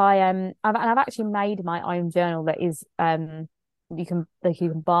 like I've actually made my own journal that is you can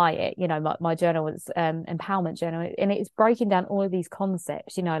buy it, my journal is empowerment journal, and it's breaking down all of these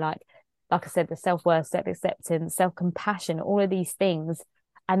concepts, like I said, the self-worth, self-acceptance, self-compassion, all of these things.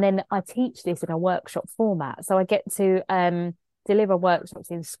 And then I teach this in a workshop format, so I get to deliver workshops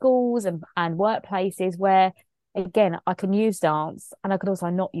in schools and workplaces where again, I can use dance and I could also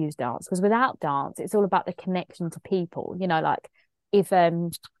not use dance, because without dance, it's all about the connection to people. Like if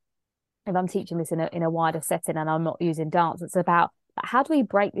I'm teaching this in a wider setting and I'm not using dance, it's about how do we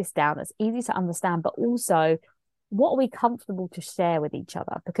break this down that's easy to understand, but also what are we comfortable to share with each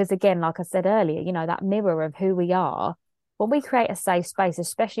other? Because again, like I said earlier, that mirror of who we are, when we create a safe space,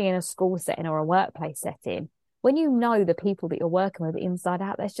 especially in a school setting or a workplace setting, when you know the people that you're working with inside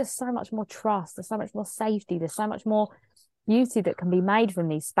out, there's just so much more trust, there's so much more safety, there's so much more beauty that can be made from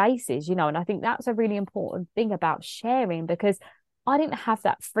these spaces, and I think that's a really important thing about sharing, because I didn't have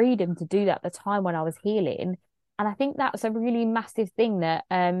that freedom to do that at the time when I was healing. And I think that's a really massive thing that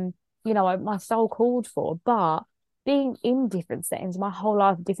my soul called for. But being in different settings my whole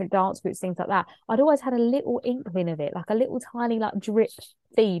life, different dance groups, things like that, I'd always had a little inkling of it, like a little tiny like drip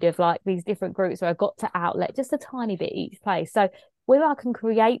feed of like these different groups where I got to outlet just a tiny bit each place. So whether I can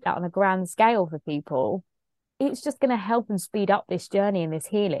create that on a grand scale for people, it's just going to help and speed up this journey and this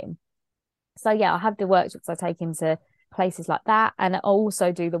healing. So yeah, I have the workshops I take into places like that, and I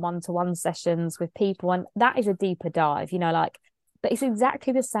also do the one-to-one sessions with people, and that is a deeper dive, but it's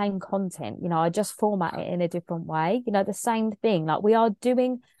exactly the same content, I just format it in a different way, the same thing. Like we're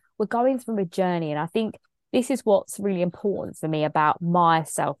going through a journey, and I think this is what's really important for me about my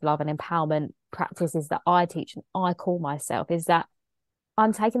self-love and empowerment practices that I teach and I call myself, is that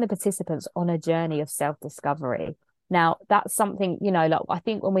I'm taking the participants on a journey of self-discovery. Now, that's something, like I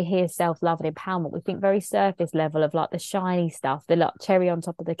think when we hear self-love and empowerment, we think very surface level of like the shiny stuff, the like cherry on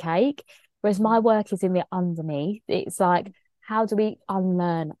top of the cake. Whereas my work is in the underneath. It's like, how do we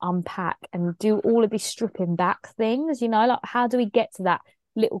unlearn, unpack, and do all of these stripping back things, like how do we get to that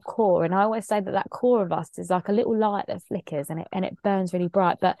little core? And I always say that core of us is like a little light that flickers and it burns really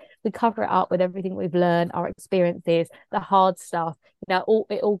bright, but we cover it up with everything we've learned, our experiences, the hard stuff, it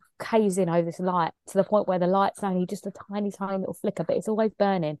all caves in over this light to the point where the light's only just a tiny little flicker, but it's always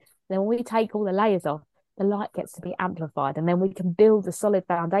burning. Then when we take all the layers off, the light gets to be amplified, and then we can build a solid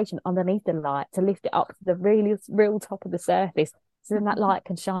foundation underneath the light to lift it up to the really real top of the surface, so then that light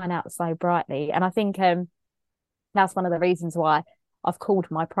can shine out so brightly. And I think that's one of the reasons why I've called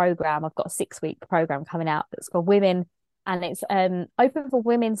my program. I've got a 6-week program coming out that's for women, and it's open for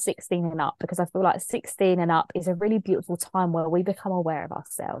women 16 and up, because I feel like 16 and up is a really beautiful time where we become aware of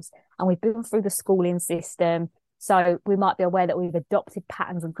ourselves, and we've been through the schooling system. So we might be aware that we've adopted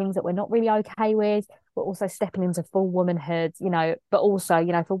patterns and things that we're not really okay with. We're also stepping into full womanhood, but also,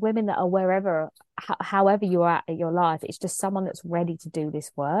 for women that are wherever, however you are at your life, it's just someone that's ready to do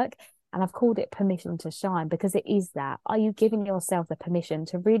this work. And I've called it permission to shine, because it is that. Are you giving yourself the permission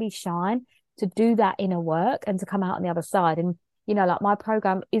to really shine, to do that inner work and to come out on the other side? And, like my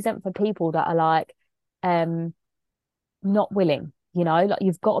program isn't for people that are like, not willing. you know, like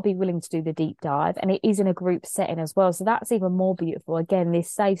you've got to be willing to do the deep dive, and it is in a group setting as well. So that's even more beautiful. Again,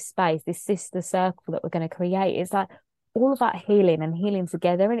 this safe space, this sister circle that we're going to create, it's like all about healing and healing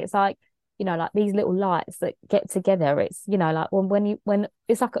together. And it's like, you know, like these little lights that get together. It's, you know, like when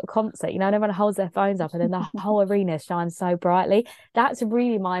it's like at a concert, you know, and everyone holds their phones up and then the whole arena shines so brightly. That's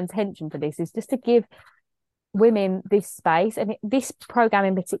really my intention for this, is just to give women this space. And this program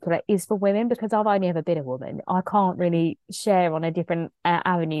in particular is for women because I've only ever been a woman. I can't really share on a different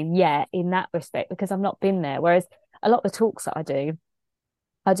avenue yet in that respect because I've not been there. Whereas a lot of the talks that I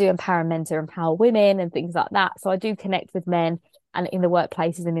do empower men to empower women and things like that. So I do connect with men, and in the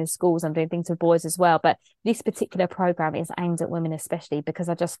workplaces and in schools, I'm doing things with boys as well. But this particular program is aimed at women, especially because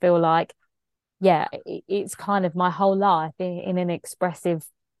I just feel like, yeah, it's kind of my whole life in an expressive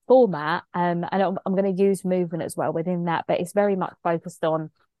format. And I'm going to use movement as well within that, but it's very much focused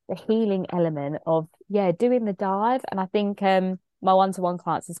on the healing element of, yeah, doing the dive. And I think my one-to-one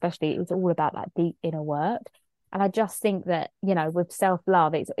clients, especially, it's all about that deep inner work. And I just think that, you know, with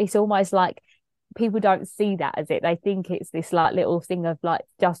self-love, it's almost like people don't see that as it. They think it's this like little thing of like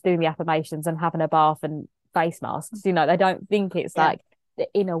just doing the affirmations and having a bath and face masks. You know, they don't think it's Yeah. like the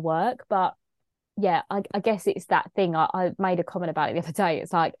inner work. But yeah, I guess it's that thing. I made a comment about it the other day.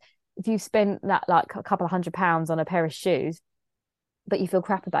 It's like if you spend that like a couple of £100 on a pair of shoes, but you feel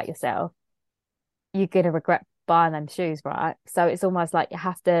crap about yourself, you're gonna regret buying them shoes, right? So it's almost like you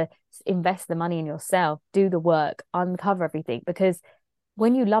have to invest the money in yourself, do the work, uncover everything. Because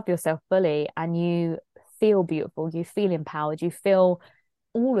when you love yourself fully and you feel beautiful, you feel empowered, you feel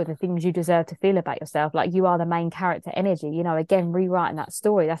all of the things you deserve to feel about yourself, like you are the main character energy, you know, again, rewriting that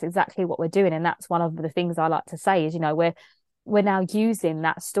story. That's exactly what we're doing. And that's one of the things I like to say is, you know, we're now using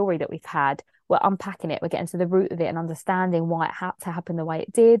that story that we've had, we're unpacking it, we're getting to the root of it and understanding why it had to happen the way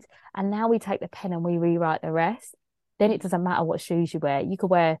it did. And now we take the pen and we rewrite the rest. Then it doesn't matter what shoes you wear. You could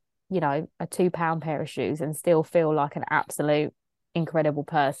wear, you know, a £2 pair of shoes and still feel like an absolute incredible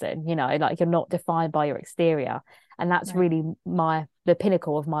person, you know, like you're not defined by your exterior. And that's Right. really the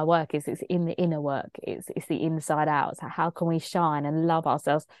pinnacle of my work, is it's in the inner work. It's the inside out. So how can we shine and love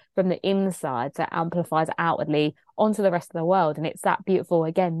ourselves from the inside so it amplifies outwardly onto the rest of the world? And it's that beautiful,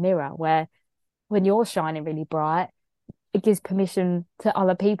 again, mirror where when you're shining really bright, it gives permission to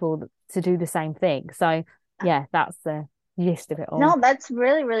other people to do the same thing. So yeah, that's the gist of it all. No, that's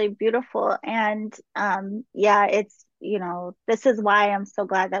really, really beautiful. And yeah, it's, this is why I'm so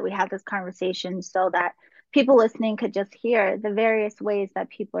glad that we had this conversation so that people listening could just hear the various ways that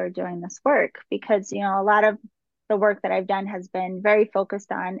people are doing this work. Because, a lot of the work that I've done has been very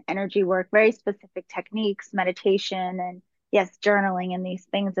focused on energy work, very specific techniques, meditation, and yes, journaling and these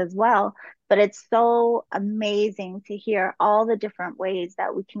things as well. But it's so amazing to hear all the different ways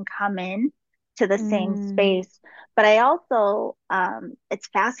that we can come in to the same Mm, space. But I also, it's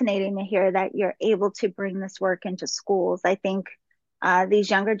fascinating to hear that you're able to bring this work into schools. I think these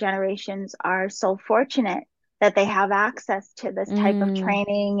younger generations are so fortunate that they have access to this type of mm.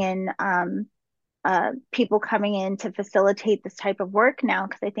 training and people coming in to facilitate this type of work now.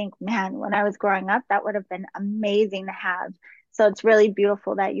 Because I think, man, when I was growing up, that would have been amazing to have. So it's really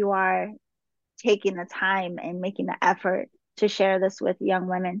beautiful that you are taking the time and making the effort to share this with young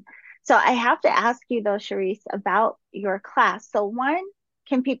women. So I have to ask you though, Sherisse, about your class. So one,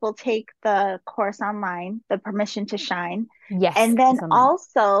 can people take the course online, the Permission to Shine? Yes, And then it's on there.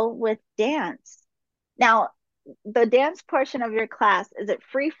 also with dance. Now, the dance portion of your class, is it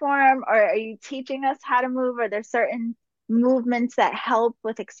free form or are you teaching us how to move? Are there certain movements that help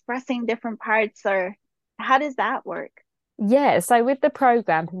with expressing different parts or how does that work? Yeah, so with the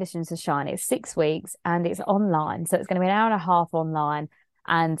program Permission to Shine, it's 6 weeks and it's online. So it's going to be an hour and a half online,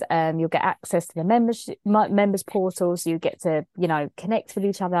 and you'll get access to the members portal. So you get to, you know, connect with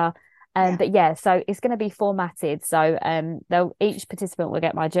each other. Yeah. But yeah, so it's going to be formatted. So they'll each participant will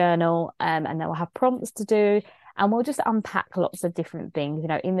get my journal, and they'll have prompts to do. And we'll just unpack lots of different things, you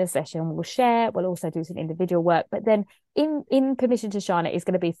know, in the session. We'll share, we'll also do some individual work. But then in Permission to Shine, it is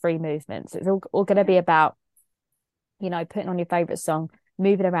going to be free movements. It's all going to Okay. be about, you know, putting on your favorite song,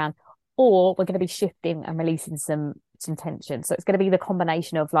 moving around, or we're going to be shifting and releasing some tension. So it's going to be the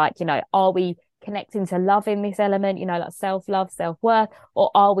combination of like, you know, are we connecting to love in this element, you know, like self-love, self-worth,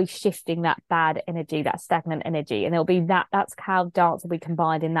 or are we shifting that bad energy, that stagnant energy? And it'll be that's how dance will be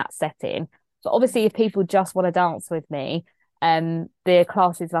combined in that setting. But obviously if people just want to dance with me, the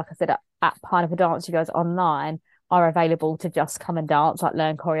classes, like I said, at Pineapple Dance Studios online are available to just come and dance, like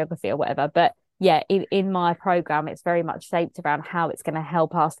learn choreography or whatever. But yeah, in my program, it's very much shaped around how it's going to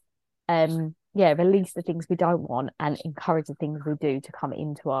help us, yeah, release the things we don't want and encourage the things we do to come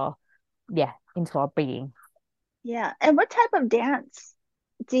into our, yeah, into our being. Yeah. And what type of dance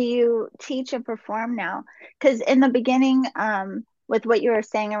do you teach and perform now? Because in the beginning, with what you were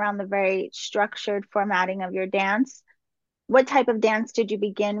saying around the very structured formatting of your dance, what type of dance did you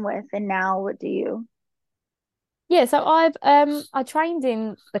begin with, and now what do you? Yeah, so I trained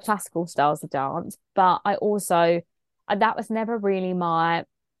in the classical styles of dance, but I also that was never really my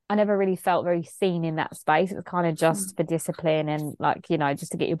I never really felt very seen in that space. It was kind of Mm, just for discipline and like,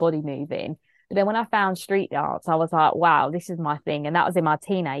 just to get your body moving. But then when I found street dance, I was like, wow, this is my thing. And that was in my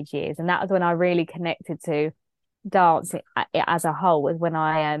teenage years. And that was when I really connected to dance as a whole, was when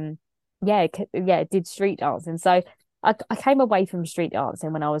I did street dancing. So I came away from street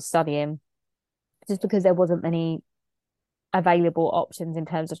dancing when I was studying just because there wasn't many available options in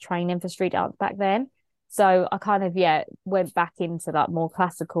terms of training for street dance back then. So I kind of, went back into like more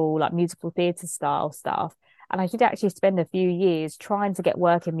classical, like musical theatre style stuff. And I did actually spend a few years trying to get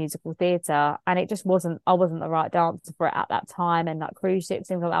work in musical theatre. And it just I wasn't the right dancer for it at that time. And like cruise ships,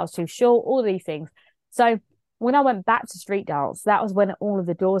 things like that, I was too short, all these things. So when I went back to street dance, that was when all of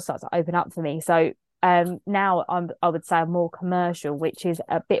the doors started to open up for me. So now I would say I'm more commercial, which is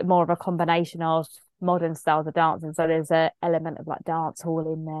a bit more of a combination of modern styles of dancing. So there's a element of like dance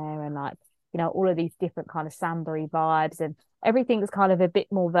hall in there and like, all of these different kind of samba vibes and everything is kind of a bit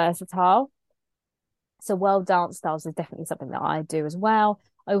more versatile. So world dance styles is definitely something that I do as well.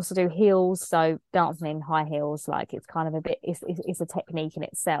 I also do heels, so dancing in high heels, like it's kind of a bit, it's a technique in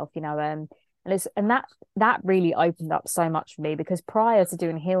itself, and that really opened up so much for me because prior to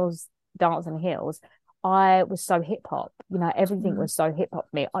doing heels, dancing heels, I was so hip hop, everything mm. was so hip hop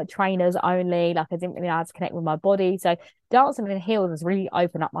for me. Trainers only, like I didn't really know how to connect with my body. So dancing in heels has really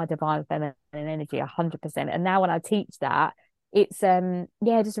opened up my divine feminine energy 100%. And now when I teach that, it's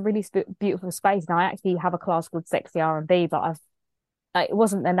just a really beautiful space. And I actually have a class called Sexy R&B, but it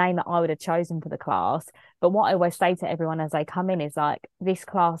wasn't the name that I would have chosen for the class. But what I always say to everyone as they come in is like, this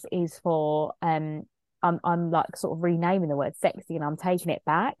class is for I'm like sort of renaming the word sexy and I'm taking it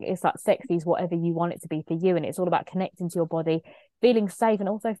back. It's like sexy is whatever you want it to be for you, and it's all about connecting to your body, feeling safe, and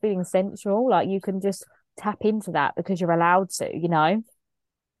also feeling sensual. Like you can just tap into that because you're allowed to.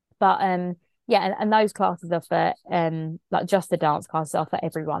 But and those classes are for like just the dance classes are for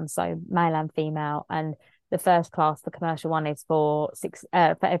everyone, so male and female. And the first class, the commercial one, is for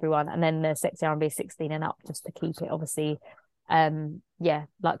everyone, and then the sexy R&B 16 and up, just to keep it obviously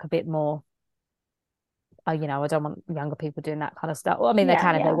like a bit more. I don't want younger people doing that kind of stuff. Well, I mean, they Yeah,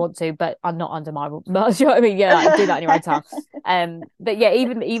 can if they yeah. want to, but I'm not under my rule. You know what I mean? Yeah, like, do that in your own time. But yeah,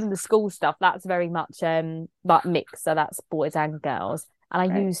 even the school stuff, that's very much like mixed. So that's boys and girls. And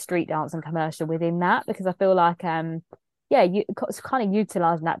I Right. use street dance and commercial within that because I feel like it's kind of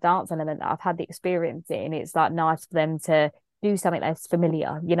utilizing that dance element that I've had the experience in. It's like nice for them to do something that's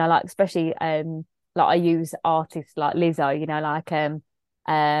familiar, like especially like I use artists like Lizzo,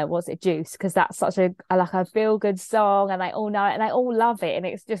 like what's it, Juice, because that's such a like a feel good song and they all know it and they all love it, and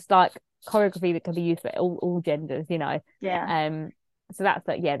it's just like choreography that can be used for all genders. Yeah. um so that's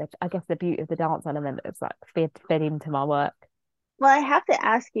like, I guess the beauty of the dance element that's like fed into my work. Well, I have to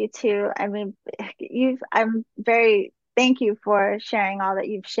ask you too. I mean, I'm very, thank you for sharing all that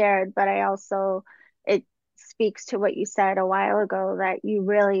you've shared, but I also, it speaks to what you said a while ago that you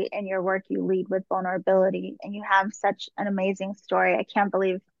really, in your work, you lead with vulnerability and you have such an amazing story. I can't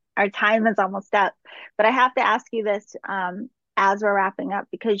believe our time is almost up, but I have to ask you this, as we're wrapping up,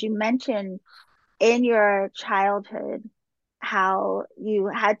 because you mentioned in your childhood how you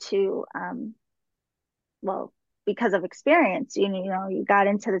had to, well, because of experience, you got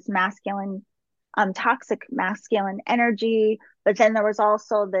into this masculine, toxic masculine energy, but then there was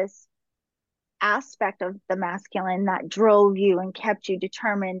also this aspect of the masculine that drove you and kept you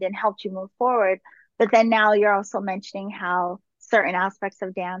determined and helped you move forward. But then now you're also mentioning how certain aspects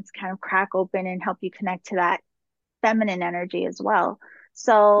of dance kind of crack open and help you connect to that feminine energy as well.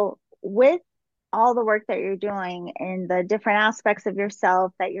 So, with all the work that you're doing and the different aspects of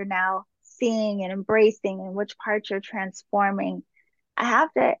yourself that you're now seeing and embracing and which parts you're transforming, I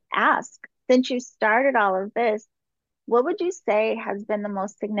have to ask, since you started all of this, what would you say has been the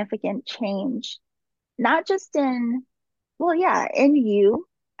most significant change? Not just in, well, yeah, in you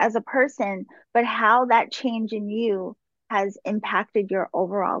as a person, but how that change in you has impacted your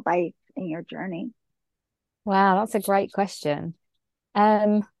overall life and your journey. Wow, that's a great question.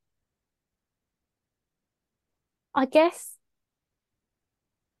 um I guess,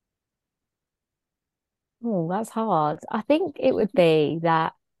 oh, that's hard. I think it would be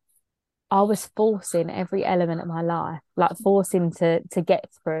that I was forcing every element of my life, like forcing to get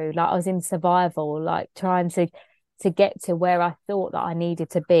through. Like I was in survival, like trying to get to where I thought that I needed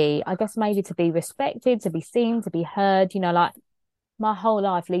to be. I guess maybe to be respected, to be seen, to be heard, like my whole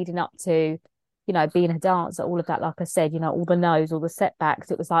life leading up to, being a dancer, all of that, like I said, all the no's, all the setbacks,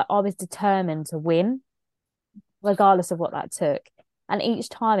 it was like I was determined to win, regardless of what that took. And each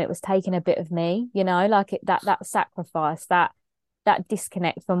time it was taking a bit of me, like that sacrifice, that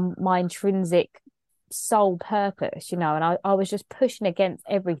disconnect from my intrinsic sole purpose, and I was just pushing against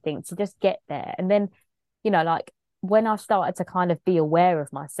everything to just get there. And then, like when I started to kind of be aware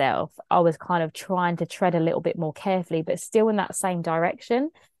of myself, I was kind of trying to tread a little bit more carefully, but still in that same direction.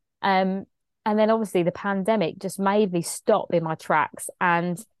 Um, and then obviously the pandemic just made me stop in my tracks.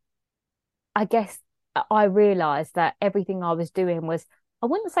 And I guess I realized that everything I was doing was, I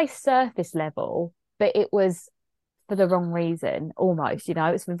wouldn't say surface level, but it was for the wrong reason almost,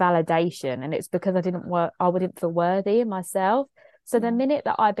 it's for validation. And it's because I wouldn't feel worthy in myself. So the Mm. minute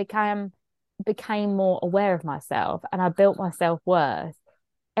that I became more aware of myself and I built my self-worth,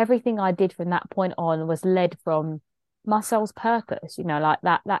 everything I did from that point on was led from my soul's purpose, like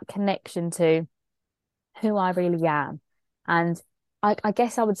that connection to who I really am. And I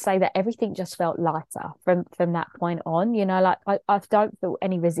guess I would say that everything just felt lighter from that point on, like I don't feel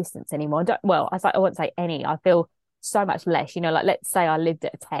any resistance anymore. I won't say any, I feel so much less, like let's say I lived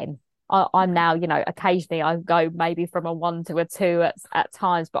at a 10. I'm now, occasionally I go maybe from a 1 to a 2 at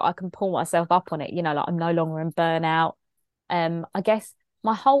times, but I can pull myself up on it, like I'm no longer in burnout. I guess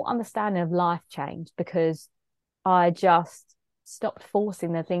my whole understanding of life changed because I just stopped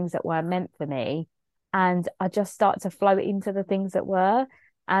forcing the things that were meant for me, and I just started to flow into the things that were.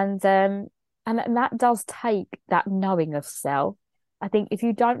 And that does take that knowing of self. I think if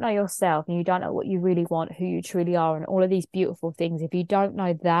you don't know yourself and you don't know what you really want, who you truly are, and all of these beautiful things, if you don't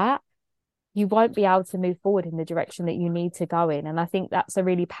know that, you won't be able to move forward in the direction that you need to go in. And I think that's a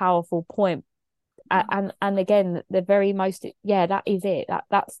really powerful point. And again, the very most, yeah, that is it.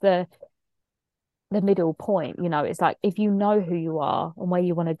 That's the middle point. It's like if you know who you are and where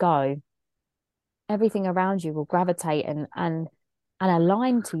you want to go, everything around you will gravitate and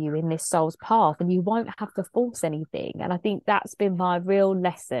align to you in this soul's path, and you won't have to force anything. And I think that's been my real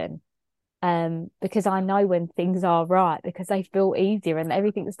lesson. Because I know when things are right, because they feel easier and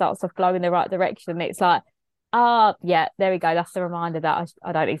everything starts to flow in the right direction. It's like, yeah, there we go. That's the reminder that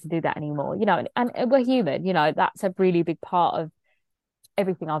I don't need to do that anymore. And we're human, that's a really big part of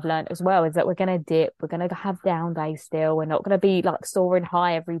everything I've learned as well, is that we're going to dip, we're going to have down days still. We're not going to be like soaring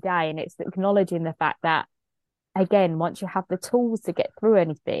high every day. And it's acknowledging the fact that, again, once you have the tools to get through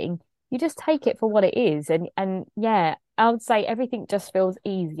anything, you just take it for what it is. And yeah, I would say everything just feels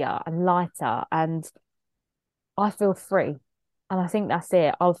easier and lighter, and I feel free. And I think that's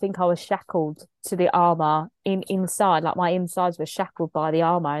it. I think I was shackled to the armor inside, like my insides were shackled by the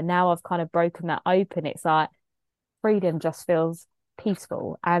armor. And now I've kind of broken that open. It's like freedom just feels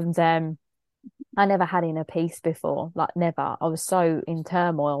peaceful. And I never had inner peace before, like never. I was so in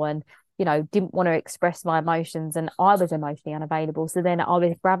turmoil and, didn't want to express my emotions, and I was emotionally unavailable. So then I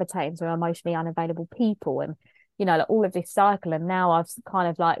was gravitating to emotionally unavailable people, and, like all of this cycle. And now I've kind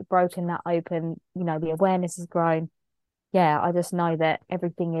of like broken that open, the awareness has grown. Yeah, I just know that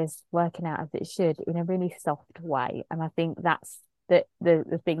everything is working out as it should in a really soft way. And I think that's the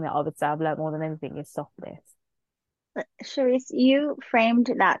thing that I would say I've learned more than anything is softness. Sherisse, you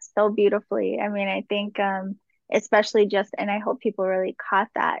framed that so beautifully. I mean, I think especially just, and I hope people really caught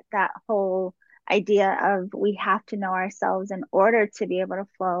that whole idea of we have to know ourselves in order to be able to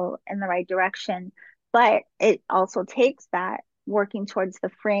flow in the right direction. But it also takes that working towards the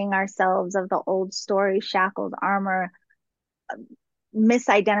freeing ourselves of the old story, shackled armor,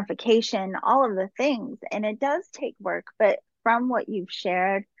 misidentification, all of the things. And it does take work, but from what you've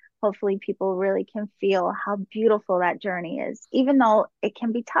shared, hopefully people really can feel how beautiful that journey is, even though it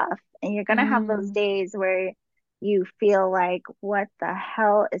can be tough. And you're going to have those Mm, days where you feel like, what the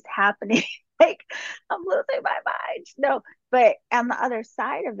hell is happening? Like, I'm losing my mind. No, but on the other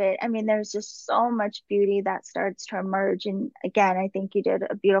side of it, I mean, there's just so much beauty that starts to emerge. And again, I think you did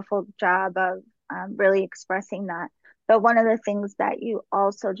a beautiful job of really expressing that. But one of the things that you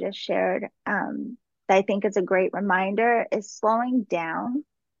also just shared, that I think is a great reminder, is slowing down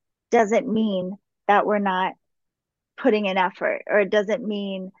doesn't mean that we're not putting in effort, or it doesn't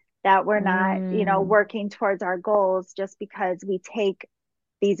mean that we're not, mm, working towards our goals just because we take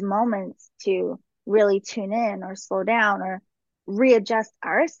these moments to really tune in or slow down or readjust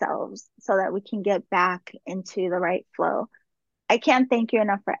ourselves so that we can get back into the right flow. I can't thank you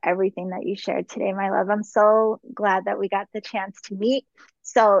enough for everything that you shared today, my love. I'm so glad that we got the chance to meet.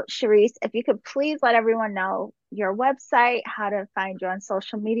 So, Sherisse, if you could please let everyone know your website, how to find you on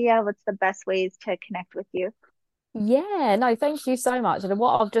social media, what's the best ways to connect with you? Yeah, no, thank you so much. And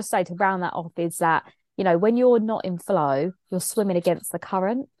what I'll just say to round that off is that, when you're not in flow, you're swimming against the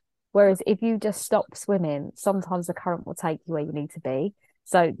current. Whereas if you just stop swimming, sometimes the current will take you where you need to be.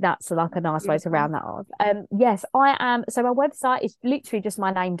 So that's like a nice way to Beautiful. round that off. Yes, I am. So my website is literally just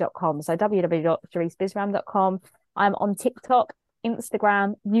my name.com. So www.sherissebisram.com. I'm on TikTok,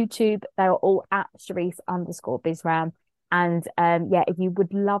 Instagram, YouTube. They are all at Sherisse_Bisram. And yeah, if you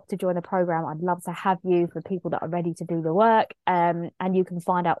would love to join the program, I'd love to have you for people that are ready to do the work. And you can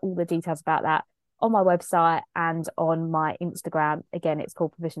find out all the details about that on my website and on my Instagram. Again, it's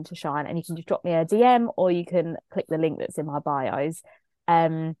called Permission to Shine. And you can just drop me a DM or you can click the link that's in my bios.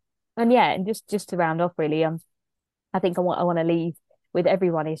 And yeah, and just to round off really, I think I want to leave with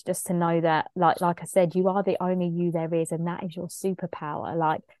everyone is just to know that, like I said, you are the only you there is, and that is your superpower.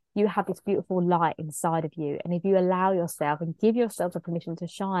 Like you have this beautiful light inside of you, and if you allow yourself and give yourself the permission to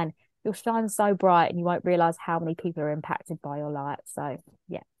shine, you'll shine so bright, and you won't realize how many people are impacted by your light. So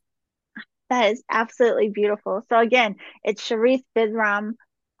yeah, That is absolutely beautiful. So again, it's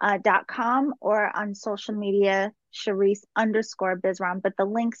SherrisseBisram.com or on social media, Sherisse_Bisram, but the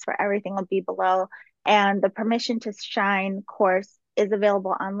links for everything will be below. And the Permission to Shine course is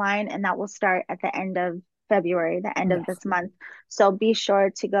available online, and that will start at the end of February, the end of yes, this month. So be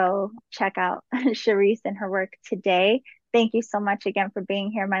sure to go check out Sherisse and her work today. Thank you so much again for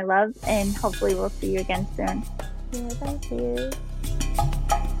being here, my love, and hopefully we'll see you again soon. yeah, thank you.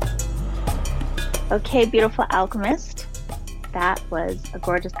 Okay, beautiful alchemist. That was a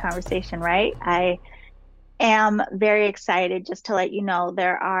gorgeous conversation, right? I am very excited just to let you know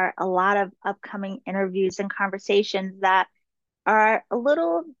there are a lot of upcoming interviews and conversations that are a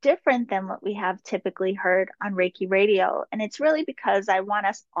little different than what we have typically heard on Reiki Radio. And it's really because I want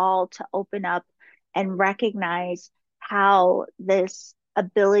us all to open up and recognize how this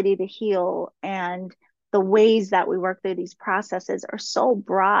ability to heal and the ways that we work through these processes are so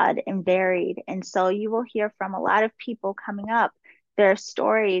broad and varied. And so you will hear from a lot of people coming up, their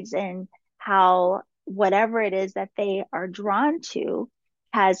stories and how whatever it is that they are drawn to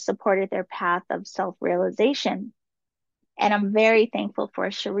has supported their path of self realization. And I'm very thankful for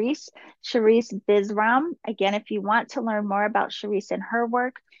Sherisse Bisram. Again, if you want to learn more about Sherisse and her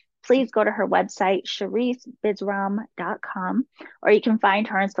work, please go to her website, SherisseBisram.com, or you can find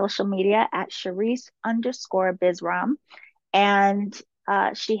her on social media at Sherisse_Bisram. And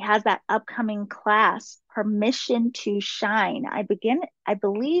she has that upcoming class, Permission to Shine. I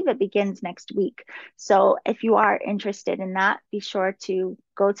believe it begins next week. So if you are interested in that, be sure to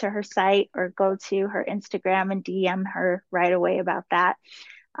go to her site or go to her Instagram and DM her right away about that.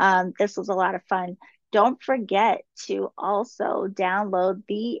 This was a lot of fun. Don't forget to also download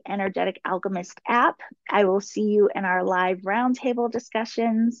the Energetic Alchemist app. I will see you in our live roundtable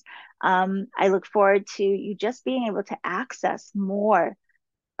discussions. I look forward to you just being able to access more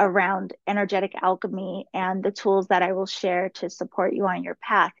around energetic alchemy and the tools that I will share to support you on your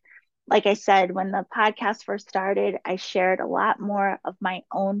path. Like I said, when the podcast first started, I shared a lot more of my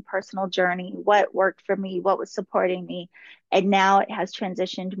own personal journey, what worked for me, what was supporting me. And now it has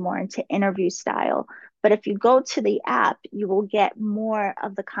transitioned more into interview style. But if you go to the app, you will get more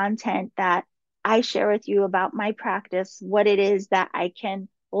of the content that I share with you about my practice, what it is that I can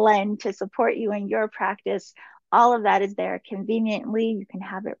lend to support you in your practice. All of that is there conveniently. You can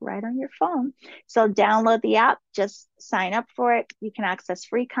have it right on your phone. So download the app, just sign up for it. You can access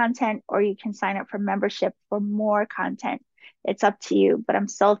free content or you can sign up for membership for more content. It's up to you, but I'm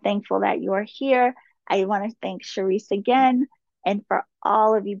so thankful that you're here. I want to thank Sherisse again. And for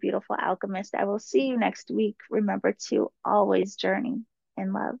all of you beautiful alchemists, I will see you next week. Remember to always journey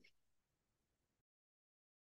in love.